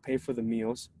philanthropy to pay for the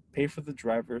meals, pay for the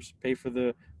drivers, pay for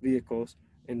the vehicles,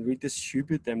 and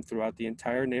redistribute them throughout the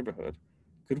entire neighborhood."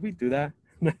 Could we do that?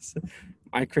 And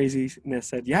my craziness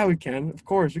said, yeah, we can. Of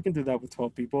course, we can do that with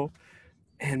 12 people.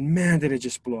 And man, did it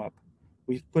just blow up.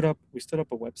 We stood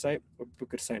up a website where people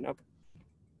could sign up,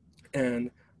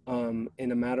 and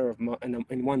in a matter of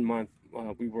in 1 month,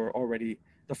 we were already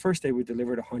the first day we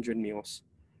delivered 100 meals,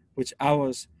 which I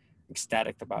was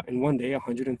ecstatic about. In one day,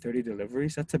 130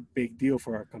 deliveries. That's a big deal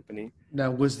for our company.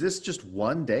 Now, was this just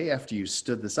one day after you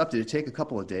stood this up? Did it take a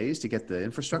couple of days to get the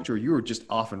infrastructure, or you were just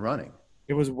off and running?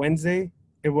 It was Wednesday.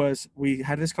 We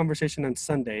had this conversation on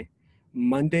Sunday.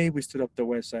 Monday we stood up the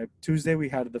website. Tuesday we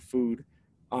had the food.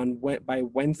 By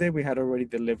Wednesday we had already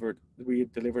delivered. We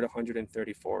had delivered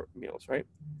 134 meals. Right.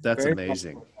 That's Very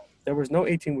amazing. profitable. There was no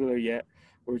 18-wheeler yet.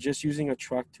 We were just using a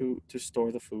truck to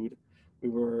store the food. We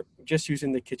were just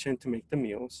using the kitchen to make the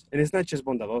meals. And it's not just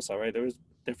Bondadosa, right? There was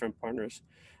different partners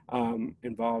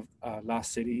involved,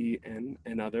 Lost City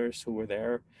and others who were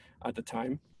there at the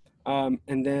time.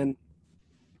 And then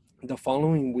the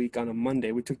following week on a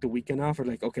Monday, we took the weekend off. We're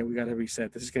like, okay, we got to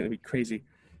reset. This is going to be crazy.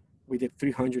 We did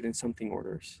 300 and something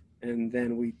orders. And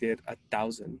then we did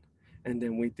 1,000. And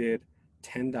then we did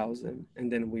 10,000.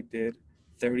 And then we did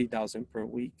 30,000 per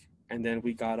week. And then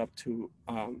we got up to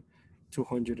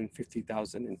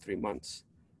 250,000 in 3 months.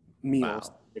 Meals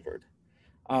Wow. delivered.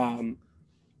 Um,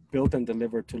 Built and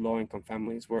delivered to low-income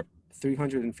families. Were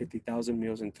 350,000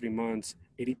 meals in 3 months.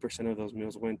 80% of those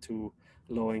meals went to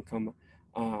low-income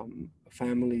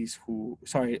families who,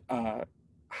 sorry,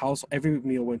 house. Every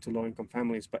meal went to low-income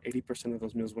families, but 80% of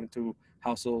those meals went to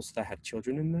households that had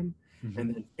children in them, Mhm.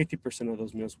 and then 50% of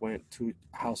those meals went to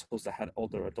households that had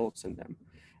older adults in them.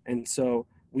 And so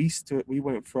we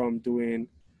went from doing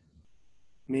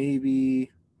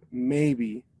maybe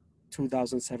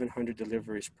 2,700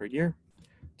 deliveries per year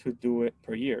to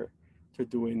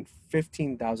doing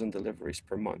 15,000 deliveries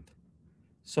per month.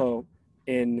 So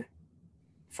in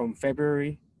from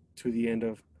February to the end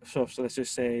of so let's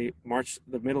just say March,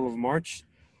 the middle of March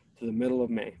to the middle of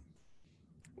May,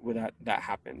 where that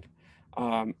happened,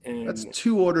 That's and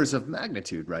two orders of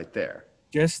magnitude right there.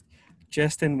 just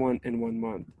just in one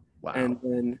month. And Wow.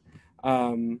 then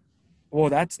um, well,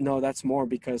 that's more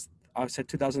because I said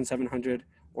 2,700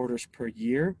 orders per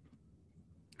year,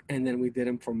 and then we did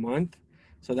them for month.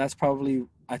 So that's probably,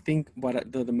 I think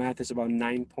what the math is about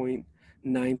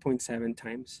 9.7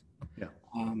 times. Yeah.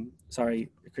 Sorry,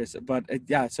 Chris, but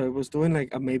yeah, so it was doing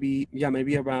like maybe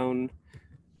around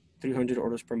 300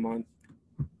 orders per month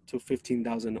to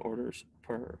 15,000 orders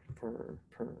per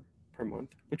month,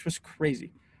 which was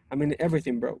crazy. I mean,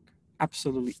 everything broke.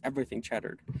 Absolutely everything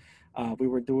chattered. We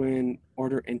were doing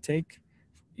order intake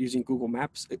using Google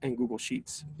Maps and Google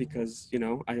Sheets because,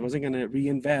 I wasn't going to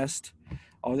reinvest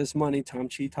all this money. Tom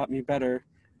Chi taught me better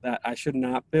that I should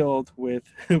not build with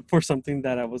for something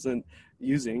that I wasn't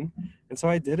using. And so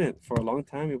I didn't. For a long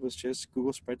time, it was just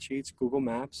Google spreadsheets, Google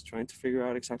Maps, trying to figure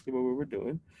out exactly what we were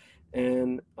doing.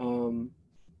 And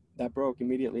that broke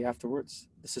immediately afterwards.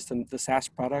 The system, the SaaS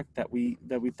product that we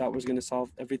thought was going to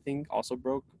solve everything, also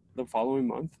broke the following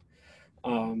month.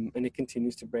 And it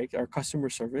continues to break. Our customer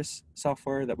service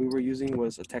software that we were using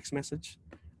was a text message,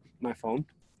 my phone,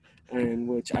 in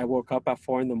which I woke up at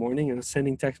 4 in the morning and was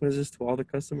sending text messages to all the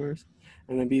customers,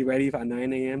 and then be ready at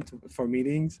 9 a.m. For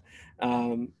meetings.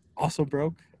 Also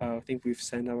broke. I think we've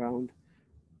sent around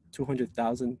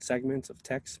 200,000 segments of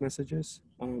text messages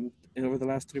over the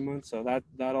last 3 months. So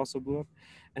that also blew up,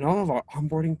 and all of our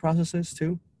onboarding processes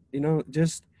too.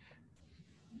 Just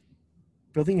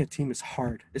building a team is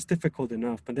hard. It's difficult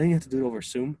enough, but then you have to do it over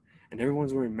Zoom, and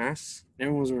everyone's wearing masks, and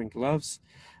everyone's wearing gloves.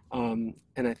 And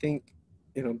I think,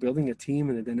 building a team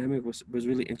and the dynamic was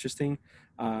really interesting.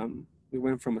 We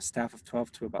went from a staff of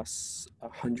 12 to about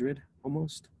 100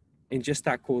 almost in just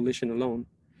that coalition alone.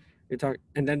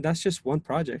 And then that's just one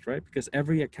project, right? Because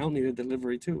every account needed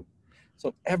delivery too.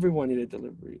 So everyone needed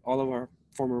delivery. All of our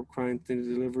former clients needed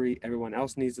delivery. Everyone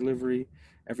else needs delivery.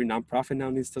 Every nonprofit now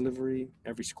needs delivery.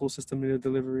 Every school system needed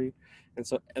delivery. And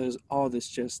so there's all this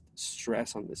just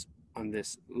stress on this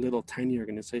little tiny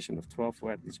organization of 12 who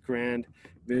had this grand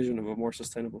vision of a more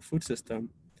sustainable food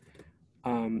system.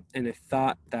 And it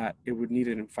thought that it would need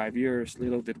it in 5 years.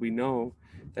 Little did we know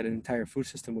that an entire food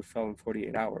system would fail in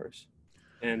 48 hours.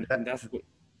 And That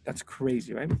that's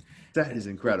crazy, right? that And is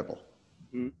incredible.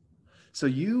 mhm, So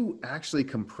you actually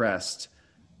compressed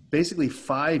basically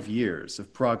 5 years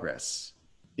of progress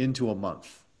into a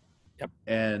month yep,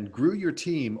 and grew your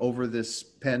team over this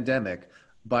pandemic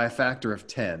by a factor of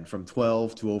 10 from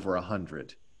 12 to over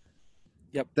 100.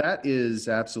 yep, That is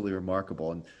absolutely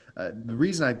remarkable. And the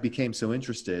reason I became so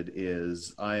interested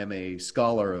is I am a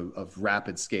scholar of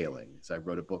rapid scaling. So I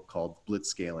wrote a book called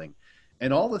Blitzscaling.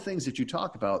 And all the things that you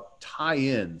talk about tie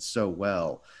in so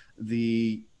well.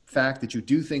 The fact that you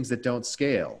do things that don't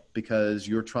scale because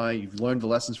you've learned the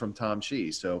lessons from Tom Chi.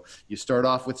 So you start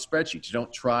off with spreadsheets. You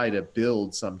don't try to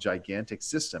build some gigantic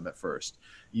system at first.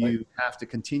 Right. You have to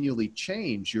continually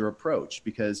change your approach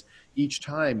because each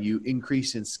time you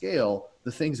increase in scale,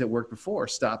 the things that worked before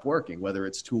stop working, whether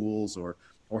it's tools or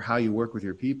how you work with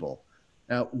your people.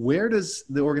 Now, where does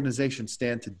the organization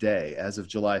stand today as of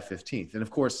July 15th? And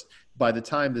of course, by the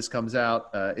time this comes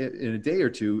out in a day or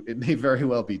two, it may very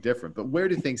well be different. But where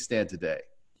do things stand today?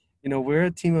 We're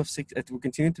a team of six. We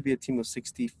continue to be a team of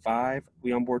 65.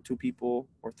 We onboard 2 people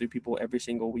or 3 people every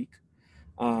single week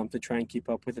to try and keep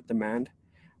up with the demand.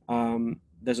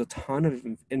 There's a ton of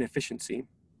inefficiency,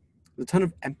 a ton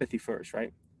of empathy first,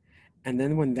 right? And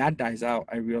then when that dies out,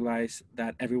 I realize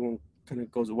that everyone kind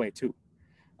of goes away too.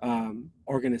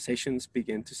 Organizations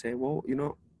begin to say, well,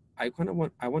 I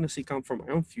want to seek out for my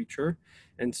own future,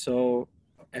 and so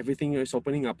everything is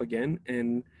opening up again,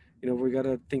 and we got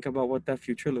to think about what that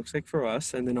future looks like for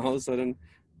us, and then all of a sudden,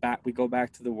 we go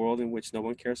back to the world in which no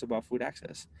one cares about food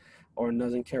access, or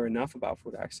doesn't care enough about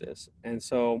food access, and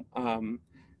so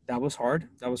that was hard.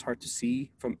 That was hard to see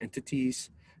from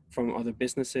entities, from other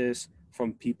businesses,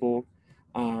 from people.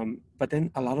 But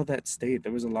then a lot of that stayed.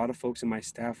 There was a lot of folks in my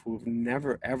staff who've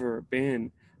never ever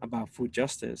been about food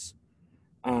justice.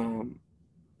 Um,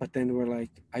 but then we're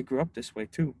like, I grew up this way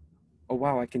too. Oh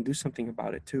wow, I can do something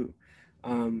about it too.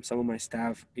 Some of my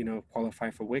staff,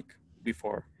 qualify for WIC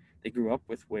before. They grew up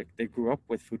with WIC. They grew up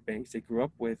with food banks. They grew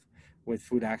up with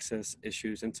food access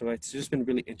issues, and so it's just been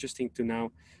really interesting to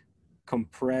now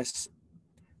compress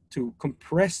to how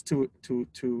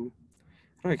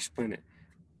do I explain it?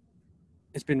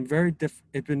 It's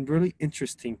been really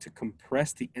interesting to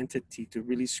compress the entity to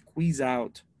really squeeze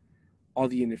out all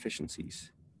the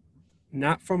inefficiencies,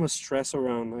 not from a stress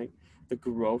around like the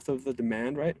growth of the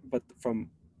demand, right, but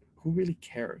from who really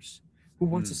cares, who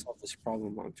wants to solve this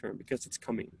problem long term, because it's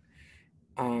coming.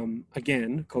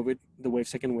 Again, COVID, the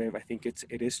second wave, I think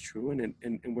it is true,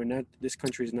 and we're not, this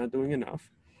country is not doing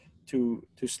enough to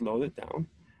slow it down.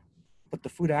 But the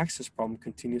food access problem will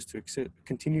continue to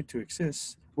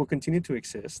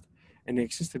exist, and it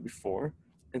existed before.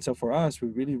 And so for us, we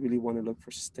really, really want to look for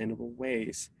sustainable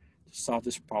ways to solve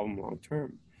this problem long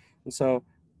term. And so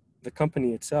the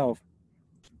company itself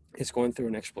is going through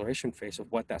an exploration phase of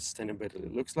what that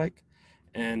sustainability looks like,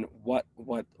 and what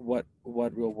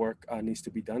real work needs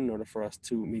to be done in order for us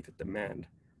to meet the demand.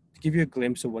 To give you a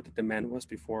glimpse of what the demand was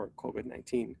before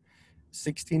COVID-19,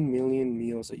 16 million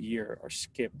meals a year are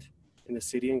skipped in the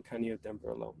city and county of Denver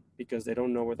alone because they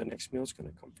don't know where the next meal is going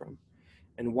to come from.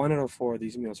 And 1 out of 4 of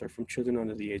these meals are from children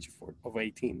under the age of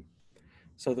 18.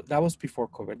 So that was before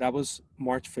COVID. That was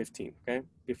March 15th, okay?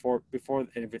 Before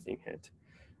everything hit.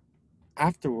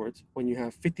 Afterwards, when you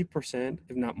have 50%,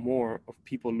 if not more, of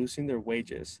people losing their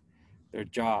wages, their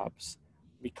jobs,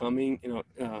 becoming,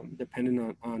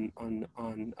 dependent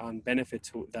on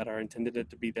benefits that are intended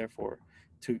to be there for,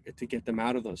 to get them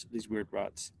out of these weird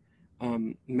ruts.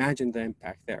 Imagine the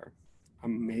impact there.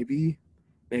 Maybe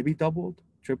doubled,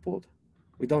 tripled.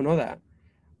 We don't know that.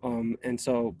 And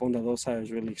so Bondadosa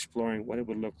is really exploring what it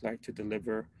would look like to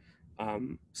deliver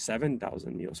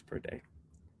 7,000 meals per day.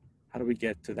 How do we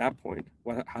get to that point?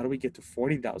 How do we get to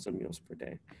 40,000 meals per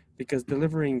day? Because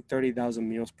delivering 30,000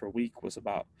 meals per week was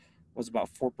about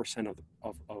 4%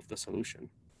 of the solution.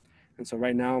 And so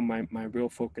right now, my real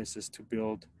focus is to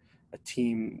build a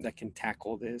team that can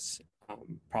tackle this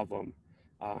problem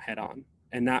head on,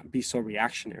 and not be so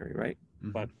reactionary, right?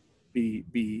 Mm-hmm. But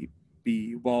be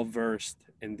well versed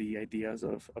in the ideas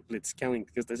of Blitzscaling,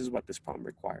 because this is what this problem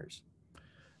requires.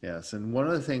 Yes, and one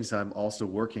of the things I'm also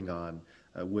working on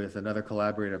with another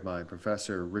collaborator of mine,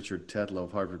 Professor Richard Tedlow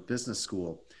of Harvard Business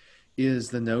School, is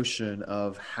the notion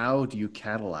of how do you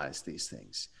catalyze these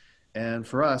things. And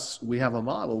for us, we have a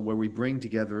model where we bring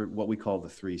together what we call the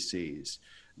 3 C's.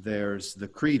 There's the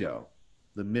credo,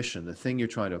 the mission, the thing you're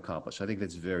trying to accomplish. I think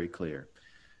that's very clear.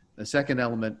 The second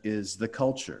element is the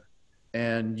culture.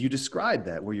 And you described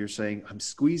that, where you're saying, I'm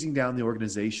squeezing down the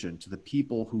organization to the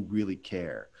people who really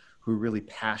care, who are really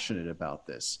passionate about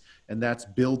this. And that's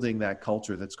building that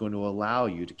culture that's going to allow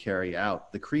you to carry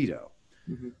out the credo.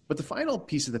 Mm-hmm. But the final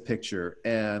piece of the picture,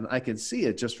 and I can see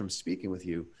it just from speaking with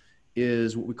you,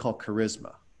 is what we call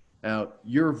charisma. Now,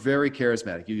 you're very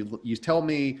charismatic. You tell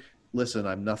me, listen,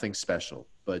 I'm nothing special,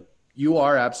 but you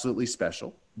are absolutely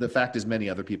special. The fact is many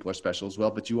other people are special as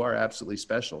well, but you are absolutely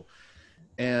special.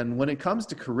 And when it comes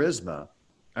to charisma,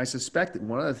 I suspect that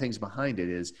one of the things behind it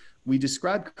is we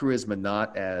describe charisma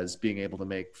not as being able to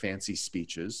make fancy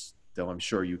speeches, though I'm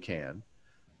sure you can,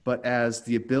 but as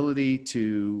the ability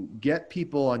to get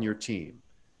people on your team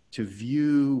to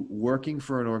view working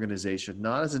for an organization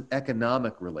not as an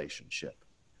economic relationship,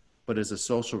 but as a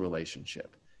social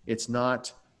relationship. It's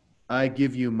not, I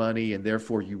give you money and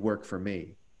therefore you work for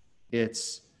me.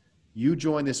 It's, you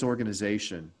join this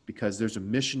organization because there's a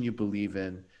mission you believe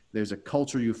in, there's a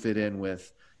culture you fit in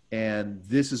with, and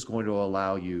this is going to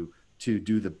allow you to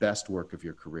do the best work of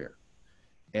your career.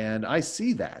 And I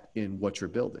see that in what you're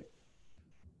building.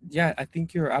 Yeah, I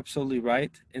think you're absolutely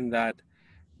right in that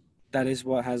that is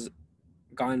what has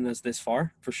gotten us this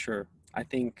far for sure. I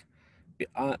think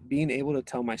being able to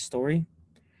tell my story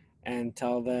and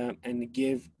tell them and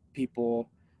give people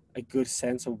a good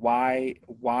sense of my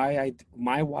why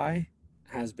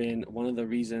has been one of the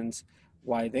reasons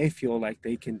why they feel like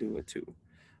they can do it too,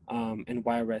 and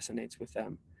why it resonates with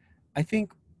them. I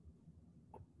think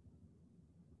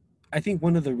I think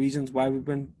one of the reasons why we've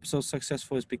been so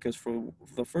successful is because for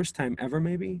the first time ever,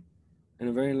 maybe in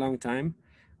a very long time,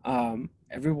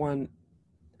 everyone,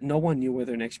 no one knew where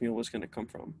their next meal was going to come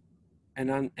from, and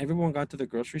then everyone got to the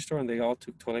grocery store and they all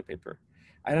took toilet paper.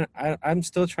 I'm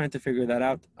still trying to figure that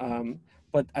out.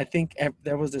 But I think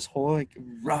there was this whole like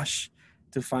rush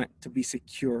to be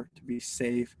secure, to be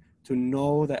safe, to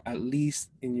know that at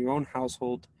least in your own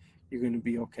household you're going to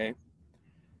be okay.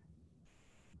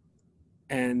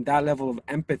 And that level of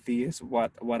empathy is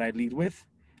what I lead with,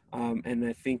 and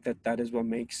I think that that is what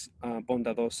makes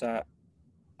Bondadosa,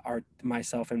 our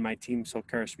myself and my team, so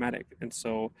charismatic and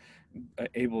so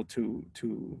able to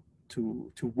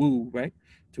woo, right,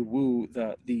 to woo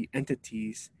the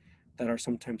entities that are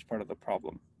sometimes part of the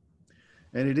problem.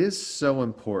 And it is so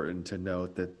important to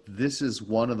note that this is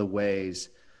one of the ways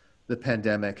the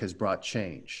pandemic has brought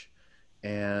change.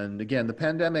 And again, the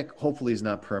pandemic hopefully is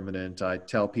not permanent. I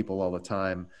tell people all the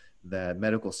time that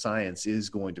medical science is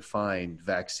going to find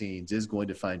vaccines, is going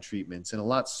to find treatments, and a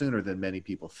lot sooner than many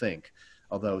people think,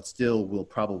 although it still will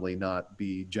probably not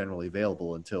be generally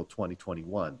available until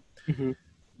 2021. Hmm.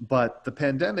 But the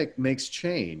pandemic makes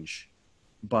change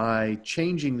by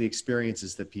changing the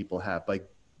experiences that people have, by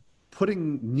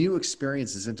putting new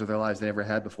experiences into their lives they never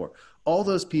had before. All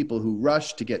those people who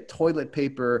rushed to get toilet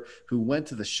paper, who went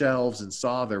to the shelves and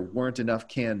saw there weren't enough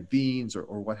canned beans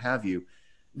or what have you,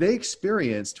 they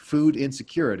experienced food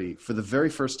insecurity for the very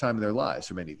first time in their lives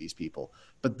for many of these people.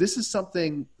 But this is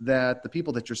something that the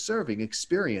people that you're serving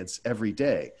experience every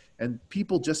day. And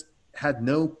people just had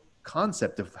no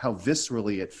concept of how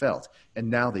viscerally it felt. And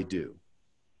now they do.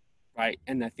 Right,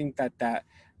 and I think that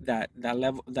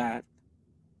level, that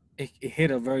it hit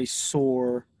a very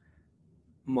sore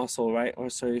muscle, right, or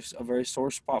so a very sore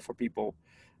spot for people,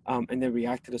 and they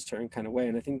reacted a certain kind of way.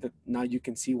 And I think that now you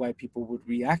can see why people would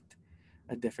react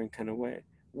a different kind of way.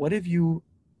 What if you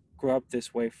grew up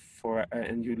this way for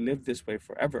and you live this way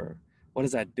forever? What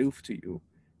does that do to you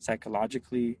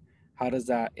psychologically? How does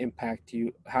that impact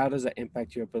you? How does that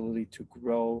impact your ability to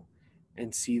grow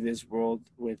and see this world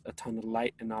with a ton of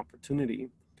light and opportunity?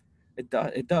 It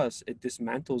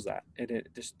dismantles that, and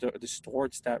it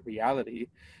distorts that reality,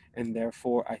 and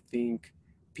therefore I think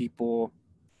people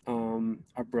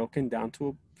are broken down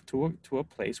to a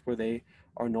place where they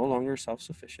are no longer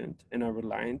self-sufficient and are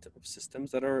reliant of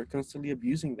systems that are constantly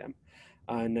abusing them.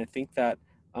 And I think that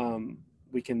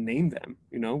we can name them.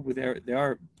 There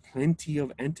are plenty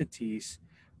of entities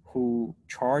who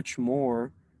charge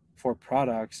more for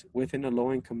products within a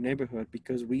low-income neighborhood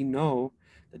because we know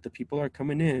that the people are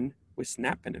coming in with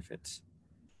SNAP benefits.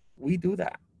 We do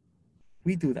that.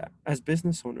 We do that as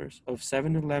business owners of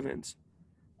 7-Elevens,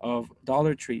 of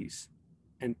Dollar Trees,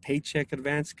 and paycheck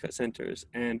advance centers,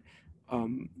 and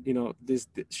this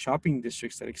shopping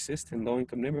districts that exist in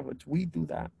low-income neighborhoods. We do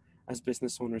that as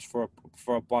business owners for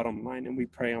a bottom line, and we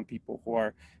prey on people who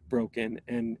are broken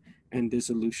and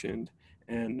disillusioned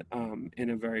and in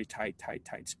a very tight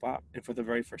spot. And for the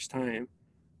very first time,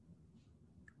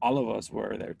 all of us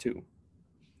were there too.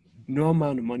 No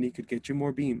amount of money could get you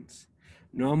more beans.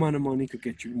 No amount of money could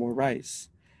get you more rice,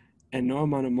 and no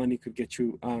amount of money could get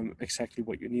you exactly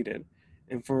what you needed.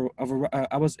 And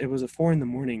it was a 4 in the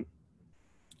morning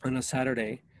on a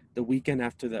Saturday, the weekend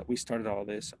after that we started all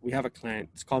this. We have a client.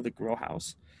 It's called the Grow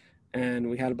House, and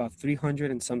we had about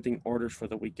 300 and something orders for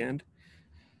the weekend.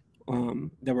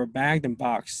 They were bagged and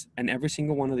boxed, and every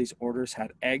single one of these orders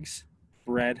had eggs,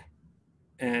 bread,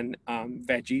 and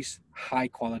veggies, high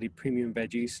quality premium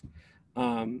veggies,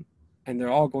 um, and they're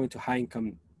all going to high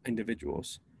income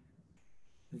individuals.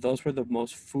 Those were the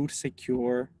most food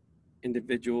secure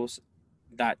individuals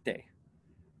that day.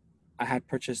 I had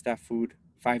purchased that food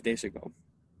 5 days ago,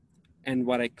 and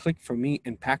what I clicked for me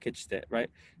and packaged it, right.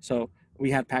 So we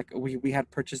had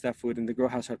purchased that food, and the grow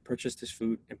house had purchased this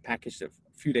food and packaged it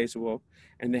a few days ago,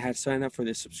 and they had signed up for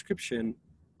this subscription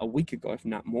a week ago, if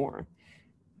not more.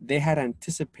 They had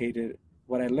anticipated,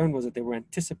 what I learned was that they were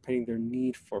anticipating their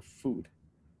need for food.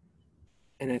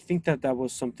 And I think that that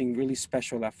was something really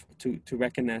special to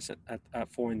recognize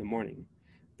at 4 in the morning,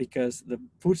 because the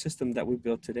food system that we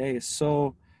built today is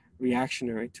so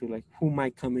reactionary to like who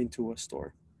might come into a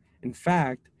store. In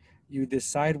fact, you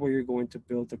decide where you're going to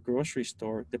build a grocery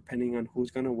store depending on who's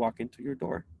going to walk into your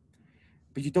door,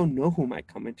 but you don't know who might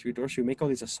come into your door, so you make all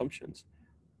these assumptions.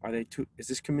 Is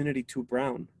this community too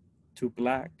brown, too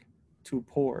black, too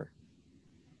poor,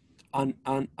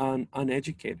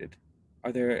 uneducated?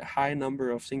 Are there a high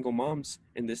number of single moms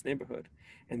in this neighborhood?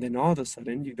 And then all of a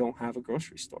sudden, you don't have a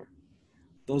grocery store.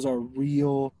 Those are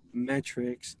real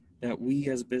metrics that we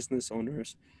as business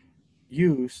owners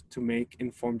use to make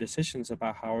informed decisions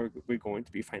about how we're going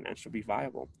to be financially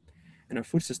viable. And our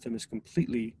food system has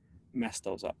completely messed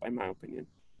those up, in my opinion,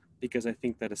 because I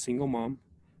think that a single mom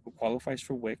who qualifies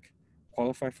for WIC,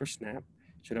 qualifies for SNAP,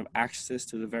 should have access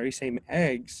to the very same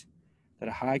eggs that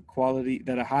a high quality,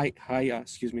 that a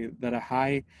that a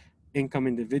high income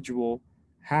individual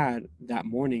had that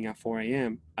morning at 4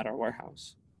 a.m. at our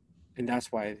warehouse. And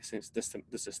that's why the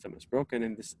system is broken,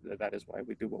 and that is why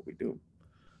we do what we do.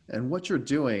 And what you're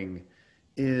doing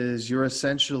is you're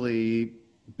essentially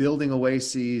building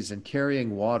oases and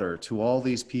carrying water to all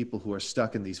these people who are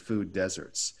stuck in these food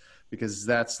deserts, because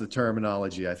that's the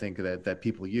terminology I think that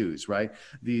people use, right?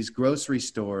 These grocery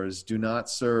stores do not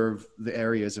serve the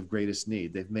areas of greatest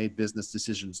need. They've made business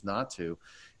decisions not to.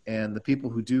 And the people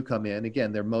who do come in,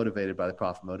 again, they're motivated by the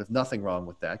profit motive. Nothing wrong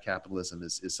with that. Capitalism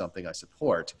is something I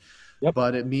support. Yep.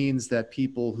 But it means that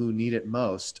people who need it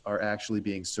most are actually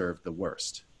being served the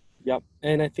worst. Yep.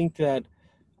 And I think that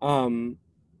um,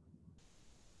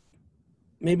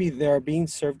 maybe they are being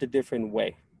served a different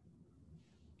way.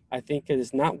 I think it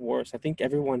is not worse. I think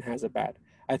everyone has a bad.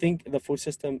 I think the food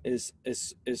system is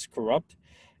corrupt,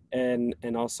 and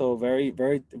also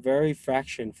very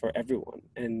fraction for everyone.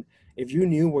 And if you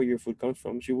knew where your food comes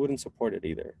from, you wouldn't support it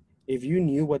either. If you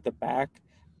knew what the back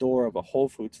door of a Whole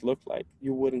Foods looked like,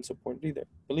 you wouldn't support it either.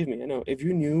 Believe me, I know. If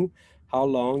you knew how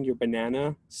long your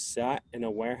banana sat in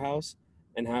a warehouse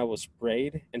and how it was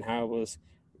sprayed and how it was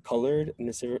colored in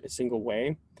a single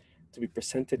way to be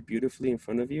presented beautifully in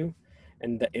front of you,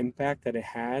 and the impact that it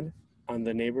had on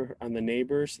the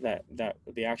neighbors that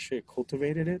they actually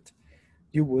cultivated it,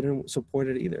 you wouldn't support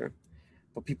it either.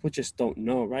 But people just don't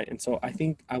know, right? And so I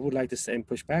think I would like to say and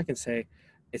push back and say,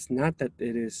 it's not that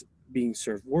it is being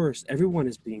served worse. Everyone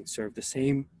is being served the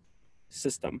same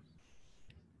system.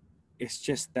 It's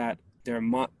just that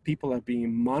people are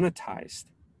being monetized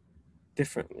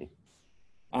differently.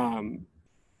 Um,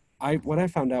 what I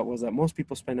found out was that most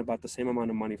people spend about the same amount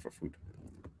of money for food.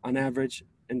 On average,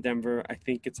 in Denver, I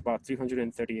think it's about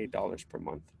 $338 per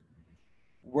month.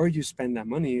 Where you spend that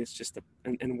money is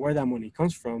and where that money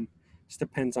comes from just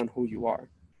depends on who you are.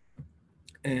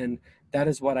 And that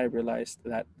is what I realized,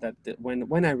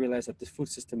 when I realized that this food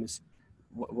system is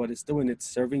what it's doing, it's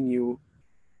serving you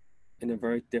in a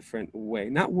very different way.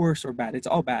 Not worse or bad. It's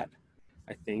all bad,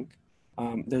 I think.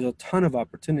 There's a ton of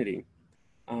opportunity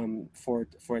for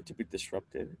it to be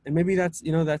disrupted. And maybe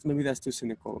maybe that's too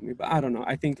cynical of me, but I don't know.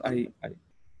 I think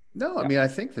No, I yeah. mean, I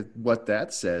think that what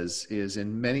that says is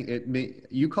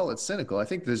you call it cynical. I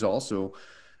think there's also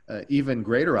even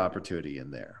greater opportunity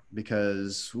in there,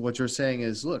 because what you're saying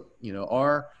is, look,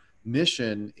 our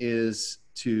mission is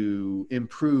to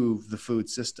improve the food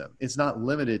system. It's not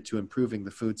limited to improving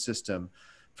the food system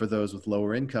for those with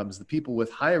lower incomes. The people with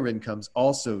higher incomes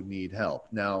also need help.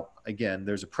 Now, again,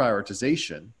 there's a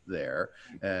prioritization there.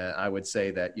 I would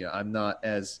say that,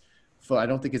 I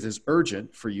don't think it's as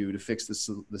urgent for you to fix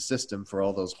the system for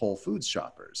all those Whole Foods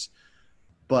shoppers,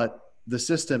 but the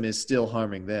system is still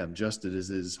harming them just as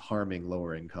it is harming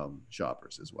lower income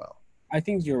shoppers as well. I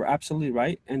think you're absolutely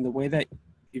right. And the way that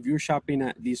if you're shopping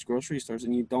at these grocery stores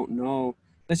and you don't know,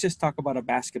 let's just talk about a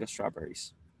basket of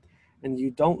strawberries, and you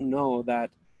don't know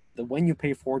that when you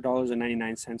pay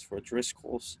 $4.99 for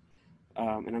Driscoll's,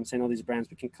 and I'm saying all these brands,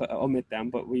 we can omit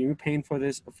them, but when you're paying for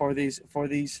these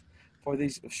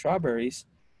strawberries,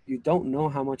 you don't know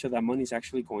how much of that money is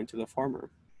actually going to the farmer,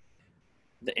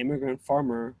 the immigrant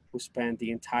farmer who spent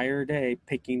the entire day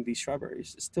picking these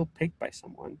strawberries. Is still picked by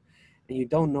someone, and you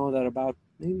don't know that about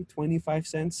maybe 25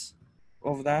 cents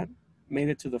of that made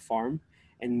it to the farm,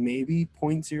 and maybe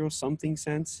point zero something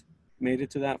cents made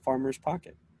it to that farmer's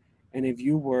pocket. And if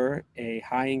you were a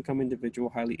high income individual,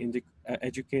 highly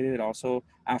educated, also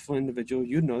affluent individual,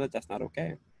 you'd know that that's not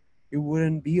okay. You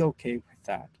wouldn't be okay with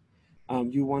that.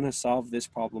 you want to solve this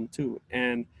problem too.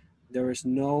 And there is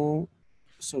no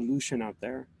solution out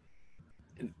there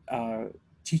uh,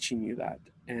 teaching you that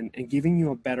and giving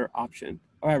you a better option.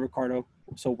 All right, Ricardo,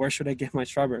 so where should I get my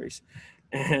strawberries?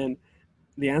 And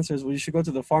the answer is, well, you should go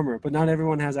to the farmer, but not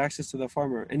everyone has access to the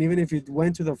farmer. And even if you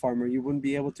went to the farmer, you wouldn't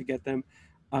be able to get them.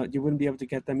 You wouldn't be able to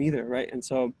get them either, right? And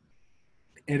so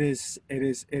it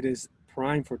is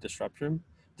prime for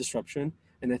disruption,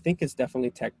 and I think it's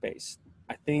definitely tech based.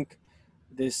 I think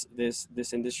this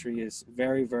industry is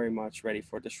very, very much ready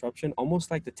for disruption, almost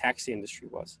like the taxi industry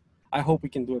was. I hope we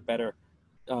can do it better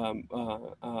than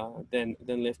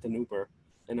Lyft and Uber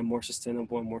in a more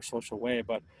sustainable and more social way.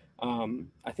 But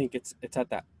I think it's at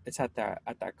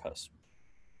that cusp.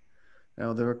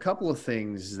 Now, there are a couple of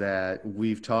things that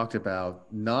we've talked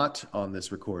about, not on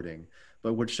this recording,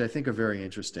 but which I think are very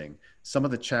interesting. Some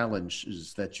of the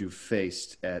challenges that you've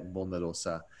faced at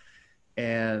Bondadosa.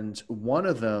 And one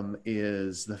of them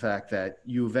is the fact that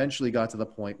you eventually got to the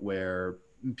point where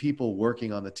people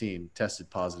working on the team tested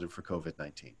positive for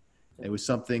COVID-19. It was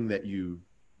something that you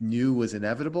knew was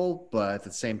inevitable, but at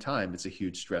the same time, it's a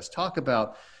huge stress. Talk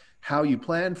about how you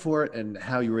planned for it and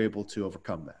how you were able to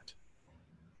overcome that.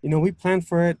 We planned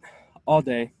for it all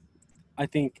day. I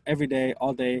think every day,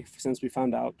 all day since we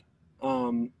found out.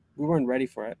 We weren't ready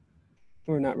for it.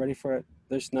 We were not ready for it.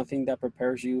 There's nothing that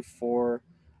prepares you for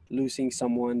losing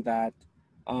someone that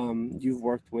you've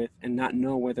worked with and not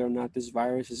know whether or not this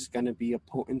virus is going to be a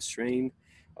potent strain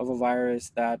of a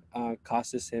virus that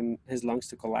causes him his lungs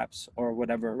to collapse or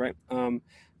whatever, right?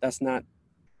 That's not.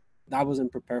 I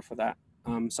wasn't prepared for that.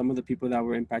 Some of the people that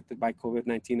were impacted by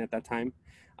COVID-19 at that time,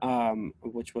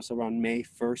 which was around May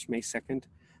 1st, May 2nd,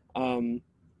 um,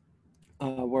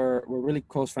 were really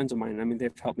close friends of mine. I mean,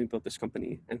 they've helped me build this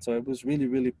company, and so it was really,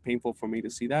 really painful for me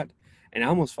to see that, and I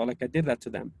almost felt like I did that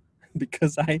to them,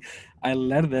 because I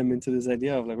led them into this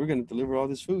idea of like, we're going to deliver all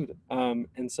this food,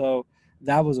 and so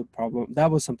that was a problem. That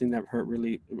was something that hurt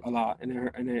really a lot,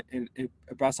 and it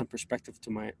brought some perspective to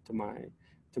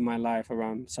my life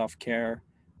around self care,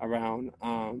 around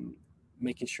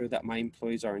making sure that my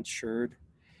employees are insured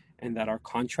and that our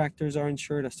contractors are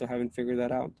insured. I still haven't figured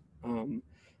that out. Um,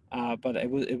 but it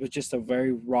was just a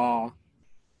very raw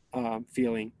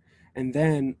feeling, and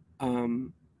then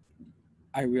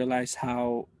I realized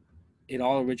how it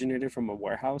all originated from a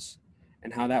warehouse,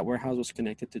 and how that warehouse was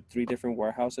connected to three different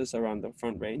warehouses around the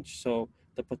Front Range. So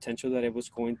the potential that it was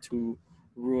going to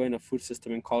ruin a food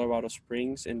system in Colorado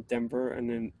Springs, in Denver,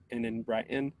 and in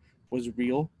Brighton was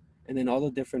real. And then all the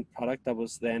different product that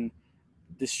was then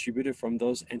distributed from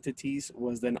those entities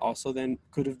was then also then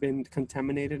could have been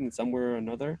contaminated in some way or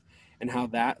another, and how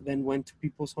that then went to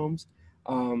people's homes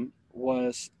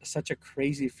was such a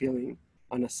crazy feeling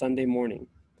on a Sunday morning.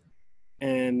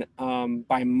 And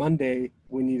by Monday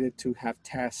we needed to have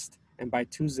tests, and by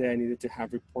Tuesday I needed to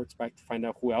have reports back to find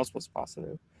out who else was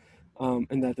positive.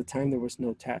 And at the time there was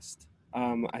no test.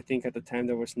 I think at the time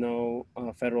there was no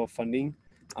federal funding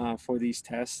for these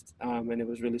tests, and it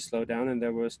was really slowed down. And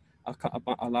there was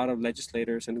a lot of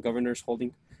legislators and governors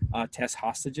holding test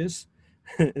hostages,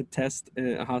 test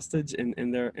hostage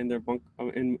in their bunk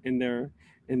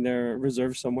in their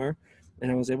reserve somewhere.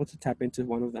 And I was able to tap into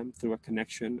one of them through a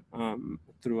connection,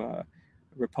 through a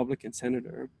Republican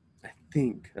senator. I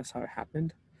think that's how it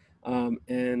happened,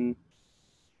 and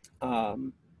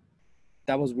um,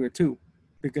 that was weird too,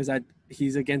 because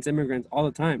he's against immigrants all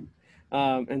the time,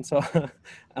 and so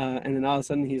and then all of a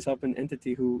sudden he's helping an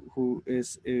entity who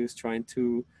is trying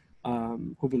to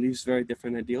who believes very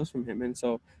different ideals from him, and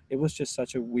so it was just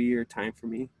such a weird time for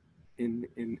me,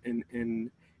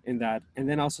 in that, and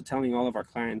then also telling all of our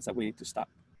clients that we need to stop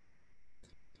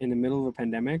in the middle of a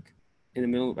pandemic, in the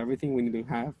middle of everything. We need to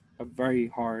have a very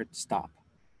hard stop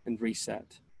and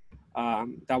reset.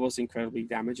 That was incredibly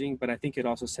damaging, but I think it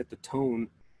also set the tone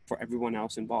for everyone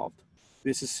else involved.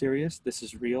 This is serious. This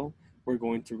is real. We're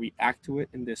going to react to it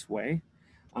in this way,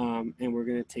 and we're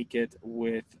going to take it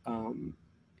with an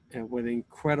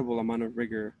incredible amount of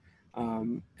rigor,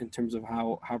 in terms of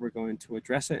how we're going to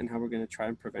address it and how we're going to try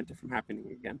and prevent it from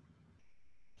happening again.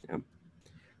 Yeah. Uh,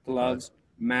 Gloves,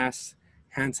 masks,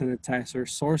 hand sanitizer,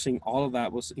 sourcing, all of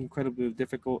that was incredibly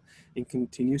difficult, and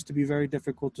continues to be very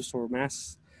difficult to source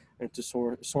masks, and to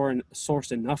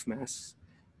source enough masks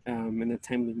in a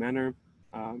timely manner,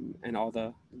 and all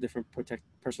the different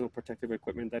personal protective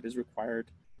equipment that is required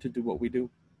to do what we do.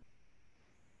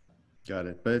 Got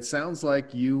it. But it sounds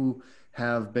like you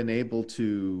have been able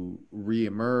to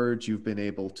reemerge. You've been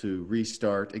able to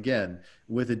restart again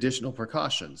with additional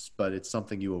precautions, but it's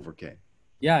something you overcame.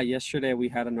 Yeah, yesterday we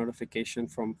had a notification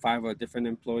from five different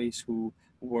employees who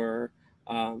were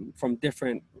from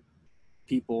different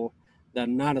people that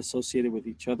are not associated with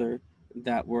each other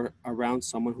that were around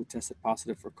someone who tested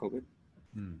positive for COVID.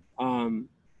 Hmm. Um,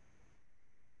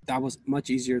 that was much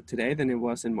easier today than it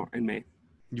was in May.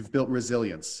 You've built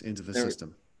resilience into the There,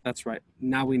 system. that's right.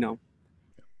 Now we know.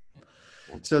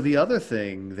 So the other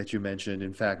thing that you mentioned,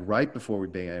 in fact, right before we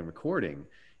began recording,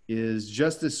 is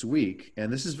just this week,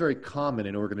 and this is very common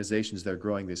in organizations that are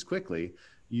growing this quickly,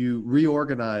 you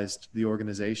reorganized the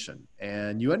organization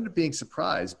and you ended up being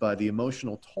surprised by the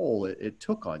emotional toll it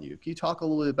took on you. Can you talk a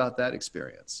little bit about that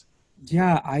experience?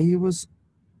 Yeah, I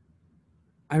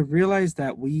realized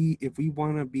that if we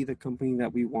want to be the company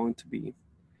that we want to be,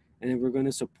 and if we're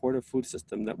going to support a food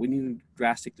system, that we need to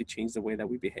drastically change the way that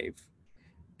we behave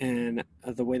and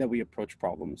the way that we approach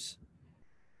problems.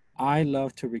 I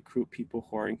love to recruit people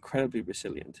who are incredibly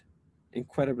resilient,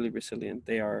 incredibly resilient.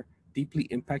 They are deeply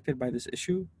impacted by this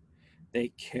issue. They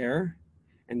care,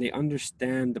 and they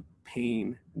understand the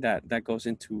pain that goes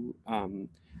into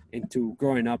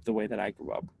growing up the way that I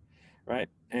grew up, right?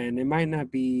 And it might not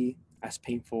be as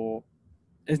painful.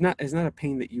 It's not a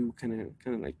pain that you kind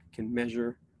of like can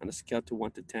measure on a scale to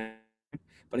 1 to 10,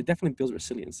 but it definitely builds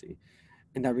resiliency,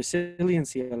 and that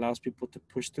resiliency allows people to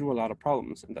push through a lot of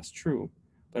problems, and that's true,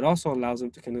 but it also allows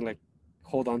them to kind of like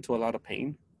hold on to a lot of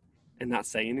pain and not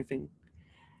say anything.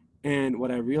 And what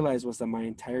I realized was that my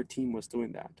entire team was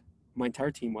doing that. My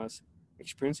entire team was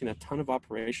experiencing a ton of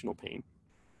operational pain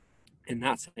and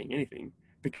not saying anything,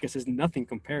 because there's nothing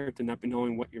compared to not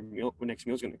knowing what next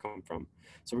meal is going to come from.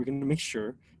 So we're going to make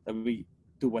sure that we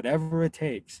do whatever it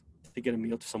takes to get a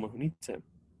meal to someone who needs it,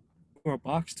 or a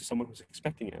box to someone who's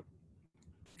expecting it,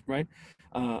 right?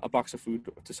 A box of food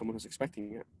to someone who's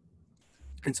expecting it.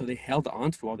 And so they held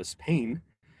on to all this pain,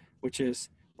 which is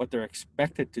what they're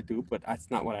expected to do, but that's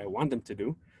not what I want them to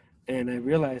do. And I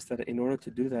realized that in order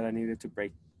to do that, I needed to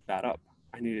break that up.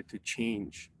 I needed to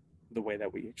change the way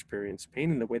that we experience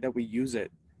pain and the way that we use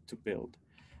it to build.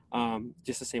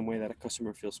 Just the same way that a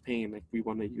customer feels pain, like we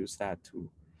want to use that to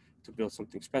build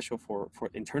something special for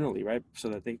internally, right? So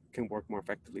that they can work more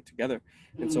effectively together.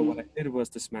 And so what I did was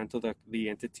dismantle the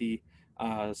entity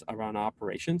around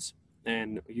operations.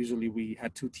 And usually we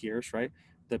had two tiers, right?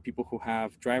 The people who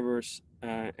have drivers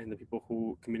and the people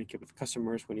who communicate with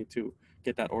customers. We need to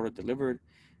get that order delivered,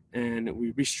 and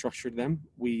we restructured them.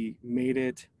 We made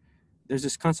it. There's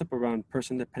this concept around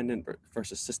person dependent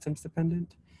versus systems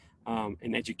dependent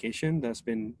in education that's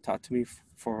been taught to me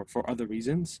for other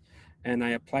reasons, and I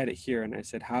applied it here. And I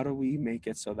said, how do we make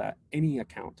it so that any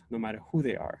account, no matter who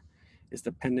they are, is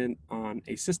dependent on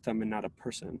a system and not a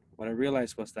person? What I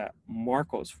realized was that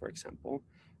Marcos, for example,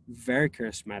 very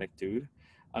charismatic dude,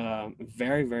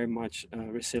 very, very much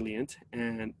resilient,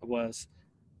 and was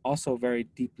also very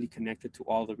deeply connected to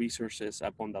all the resources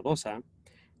at Bondadosa.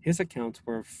 His accounts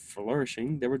were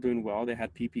flourishing. They were doing well. They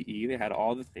had PPE, they had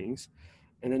all the things.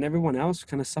 And then everyone else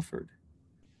kind of suffered.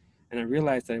 And I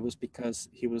realized that it was because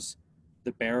he was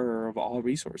the bearer of all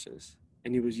resources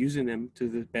and he was using them to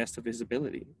the best of his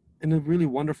ability in a really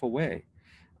wonderful way.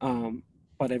 Um,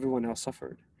 but everyone else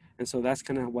suffered. And so that's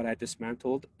kind of what I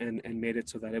dismantled and made it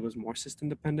so that it was more system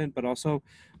dependent. But also,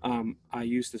 I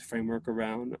used this framework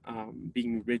around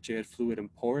being rigid, fluid,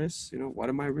 and porous. You know, what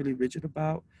am I really rigid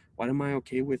about? What am I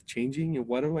okay with changing? And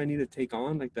what do I need to take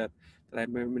on like that I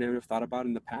never have thought about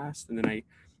in the past? And then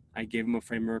I gave him a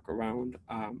framework around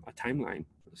a timeline,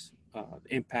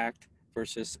 impact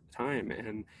versus time,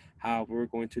 and how we were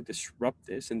going to disrupt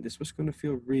this, and this was going to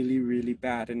feel really, really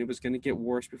bad, and it was going to get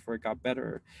worse before it got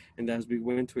better. And as we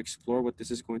went to explore what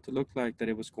this is going to look like, that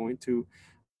it was going to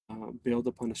build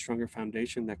upon a stronger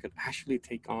foundation that could actually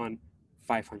take on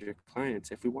 500 clients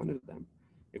if we wanted them.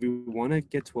 If we want to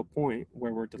get to a point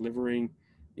where we're delivering,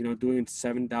 doing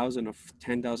 7,000 or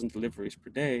 10,000 deliveries per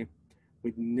day,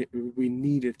 we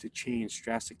needed to change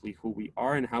drastically who we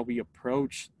are and how we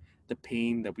approach the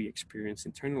pain that we experience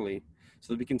internally,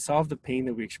 so that we can solve the pain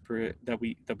that we experience, that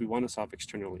we want to solve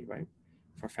externally, right?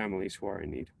 For families who are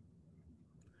in need.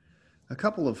 A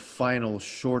couple of final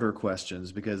shorter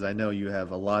questions because I know you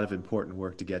have a lot of important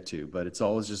work to get to, but it's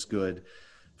always just good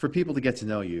for people to get to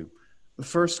know you. The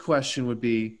first question would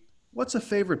be, what's a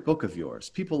favorite book of yours?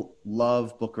 People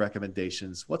love book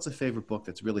recommendations. What's a favorite book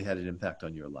that's really had an impact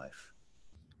on your life?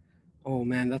 Oh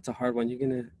man, that's a hard one. You're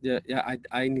gonna, yeah.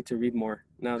 I need to read more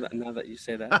now that you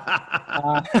say that.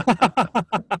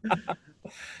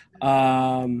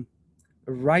 Uh,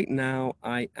 right now,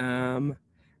 I am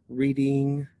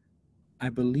reading. I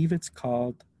believe it's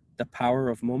called "The Power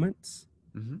of Moments"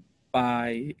 Mhm.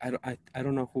 by I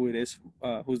don't know who it is,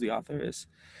 who's the author is.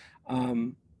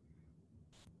 Um,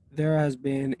 there has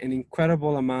been an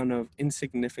incredible amount of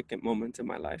insignificant moments in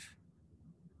my life,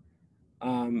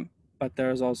 Um, but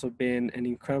there's also been an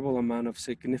incredible amount of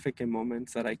significant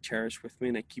moments that I cherish with me,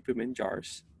 and I keep them in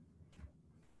jars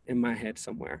in my head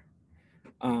somewhere.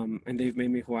 And they've made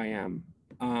me who I am.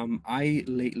 I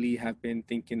lately have been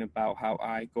thinking about how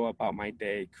I go about my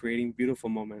day, creating beautiful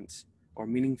moments or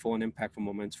meaningful and impactful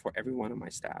moments for every one of my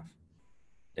staff.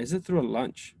 Is it through a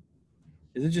lunch?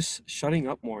 Is it just shutting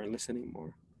up more and listening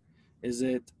more? Is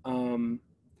it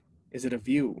a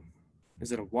view?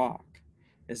 Is it a walk?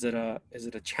 Is it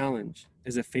a challenge?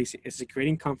 Is it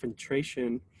creating a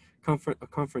confrontation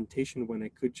when I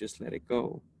could just let it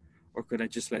go? Or could I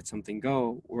just let something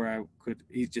go where I could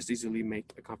just easily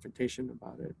make a confrontation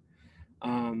about it?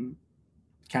 Um,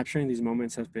 Capturing these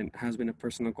moments has been a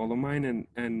personal goal of mine,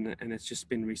 and it's just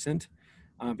been recent,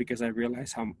 because I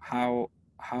realize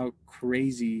how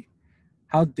crazy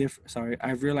how different sorry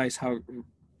I've realized how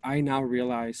I now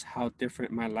realize how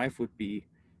different my life would be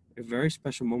if very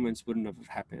special moments wouldn't have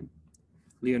happened.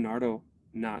 Leonardo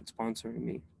not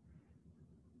sponsoring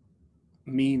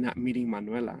me not meeting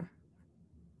Manuela,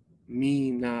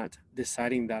 me not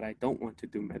deciding that I don't want to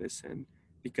do medicine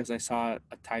because I saw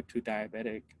a type 2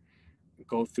 diabetic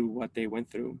go through what they went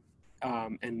through,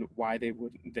 and why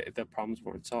the problems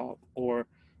weren't solved, or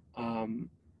um,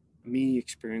 me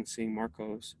experiencing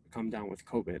Marcos come down with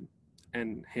COVID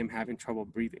and him having trouble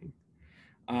breathing,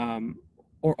 um,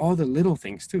 or all the little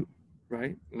things too,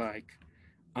 right? Like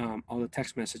all the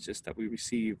text messages that we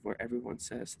receive where everyone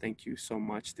says, "Thank you so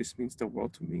much. This means the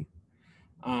world to me."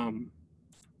 Um,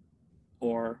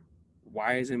 or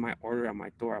why isn't my order at my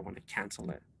door? I want to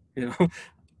cancel it. You know,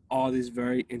 all these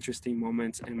very interesting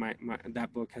moments, and my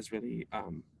that book has really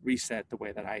reset the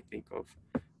way that I think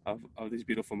of these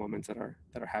beautiful moments that are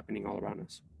happening all around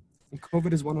us. And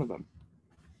COVID is one of them.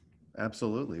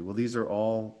 Absolutely. Well, these are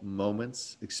all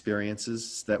moments,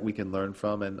 experiences that we can learn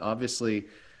from. And obviously,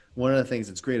 one of the things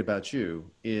that's great about you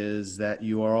is that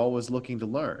you are always looking to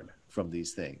learn from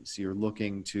these things. You're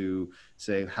looking to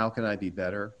say, how can I be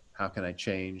better? How can I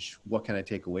change? What can I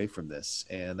take away from this?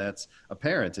 And that's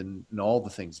apparent in all the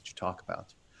things that you talk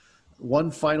about. One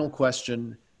final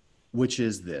question, which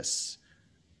is this: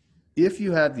 if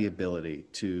you had the ability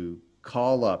to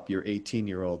call up your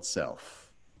 18-year-old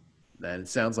self, and it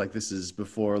sounds like this is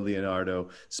before Leonardo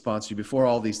sponsored you, before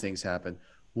all these things happen,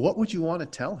 what would you want to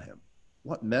tell him?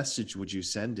 What message would you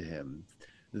send to him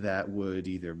that would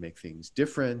either make things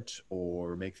different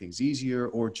or make things easier,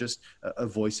 or just a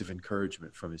voice of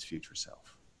encouragement from his future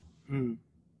self? Mm.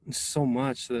 So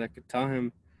much that I could tell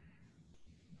him.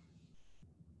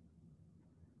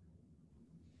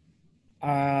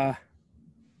 Uh,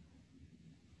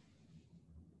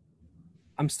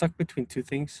 I'm stuck between two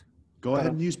things, Go but ahead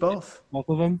I'll and use say both. both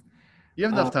of them. You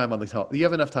have enough Uh, time on the call. You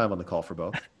have enough time on the call for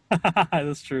both.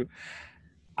 that's true.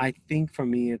 I think for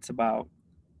me, it's about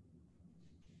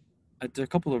there are a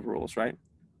couple of rules, right?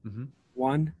 Mm-hmm.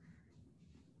 One,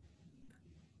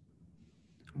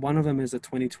 one of them is a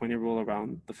 20-20 rule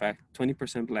around the fact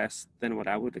 20% less than what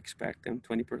I would expect and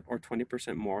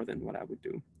 20% more than what I would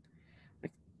do.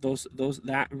 Like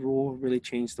that rule really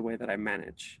changed the way that I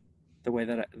manage, the way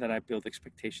that I build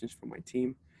expectations for my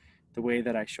team, the way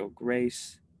that I show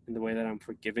grace, and the way that I'm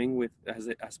forgiving with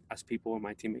as people on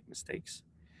my team make mistakes.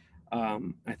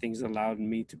 I think has allowed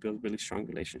me to build really strong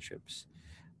relationships.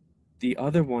 The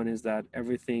other one is that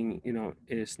everything,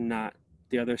 is not.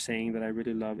 The other saying that I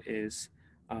really love is,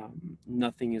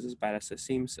 nothing is as bad as it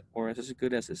seems or as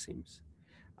good as it seems.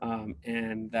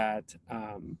 And that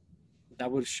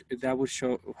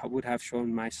would have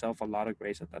shown myself a lot of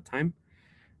grace at that time.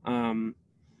 um,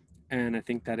 and I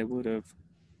think that it would have,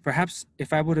 perhaps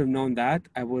if I would have known that,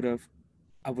 I would have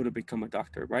become a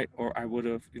doctor, right? Or I would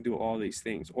have do all these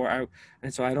things.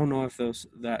 And so I don't know if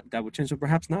that would change. So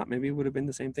perhaps not. Maybe it would have been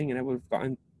the same thing, and I would have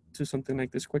gotten to something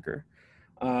like this quicker.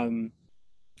 Um,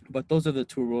 but those are the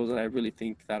two rules that I really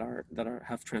think that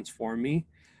have transformed me.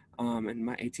 And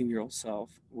my 18-year-old self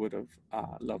would have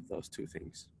loved those two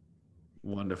things.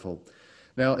 Wonderful.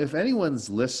 Now, if anyone's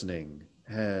listening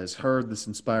has heard this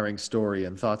inspiring story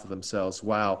and thought to themselves,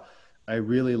 wow, I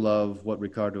really love what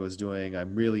Ricardo is doing.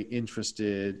 I'm really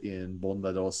interested in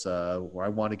Bondadosa, or I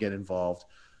want to get involved.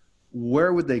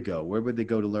 Where would they go? Where would they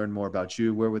go to learn more about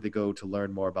you? Where would they go to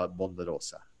learn more about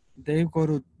Bondadosa? They go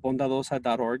to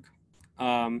bondadosa.org.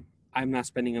 I'm not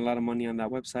spending a lot of money on that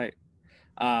website,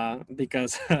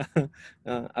 because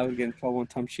I would get in trouble, and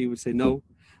Tom Shi would say no.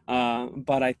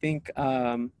 But I think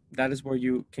that is where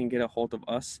you can get a hold of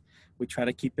us. We try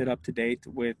to keep it up to date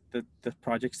with the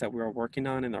projects that we are working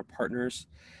on and our partners.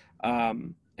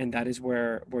 And that is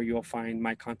where you'll find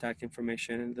my contact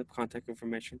information and the contact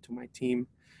information to my team.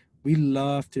 we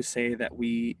love to say that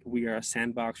we are a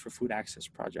sandbox for food access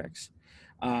projects,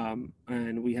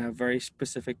 and we have very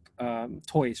specific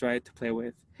toys, right, to play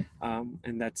with,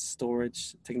 and that's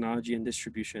storage, technology, and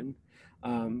distribution.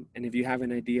 And if you have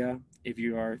an idea, if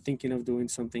you are thinking of doing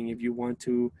something, if you want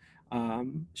to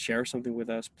share something with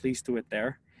us, please do it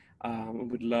there.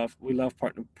 We love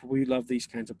these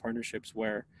kinds of partnerships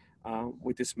where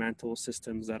we dismantle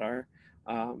systems that are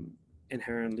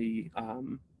inherently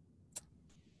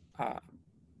uh,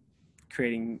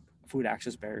 creating food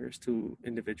access barriers to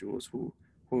individuals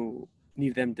who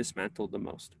need them dismantled the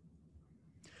most.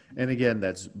 And again,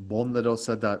 that's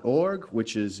bondarosa.org,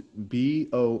 which is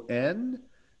B-O-N-D,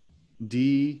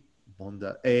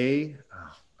 Bonda, A.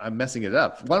 Oh, I'm messing it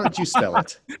up. Why don't you spell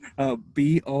it?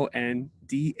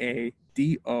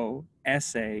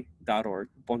 BONDADOSA.org,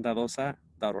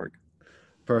 bondadosa.org.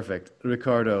 Perfect.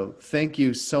 Ricardo, thank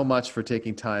you so much for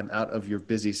taking time out of your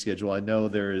busy schedule. I know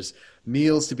there's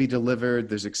meals to be delivered,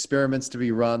 there's experiments to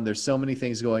be run, there's so many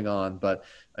things going on, but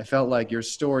I felt like your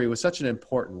story was such an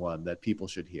important one that people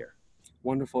should hear.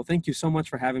 Wonderful. Thank you so much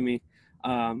for having me.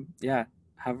 Yeah,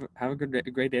 have a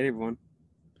great day, everyone.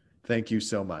 Thank you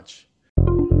so much.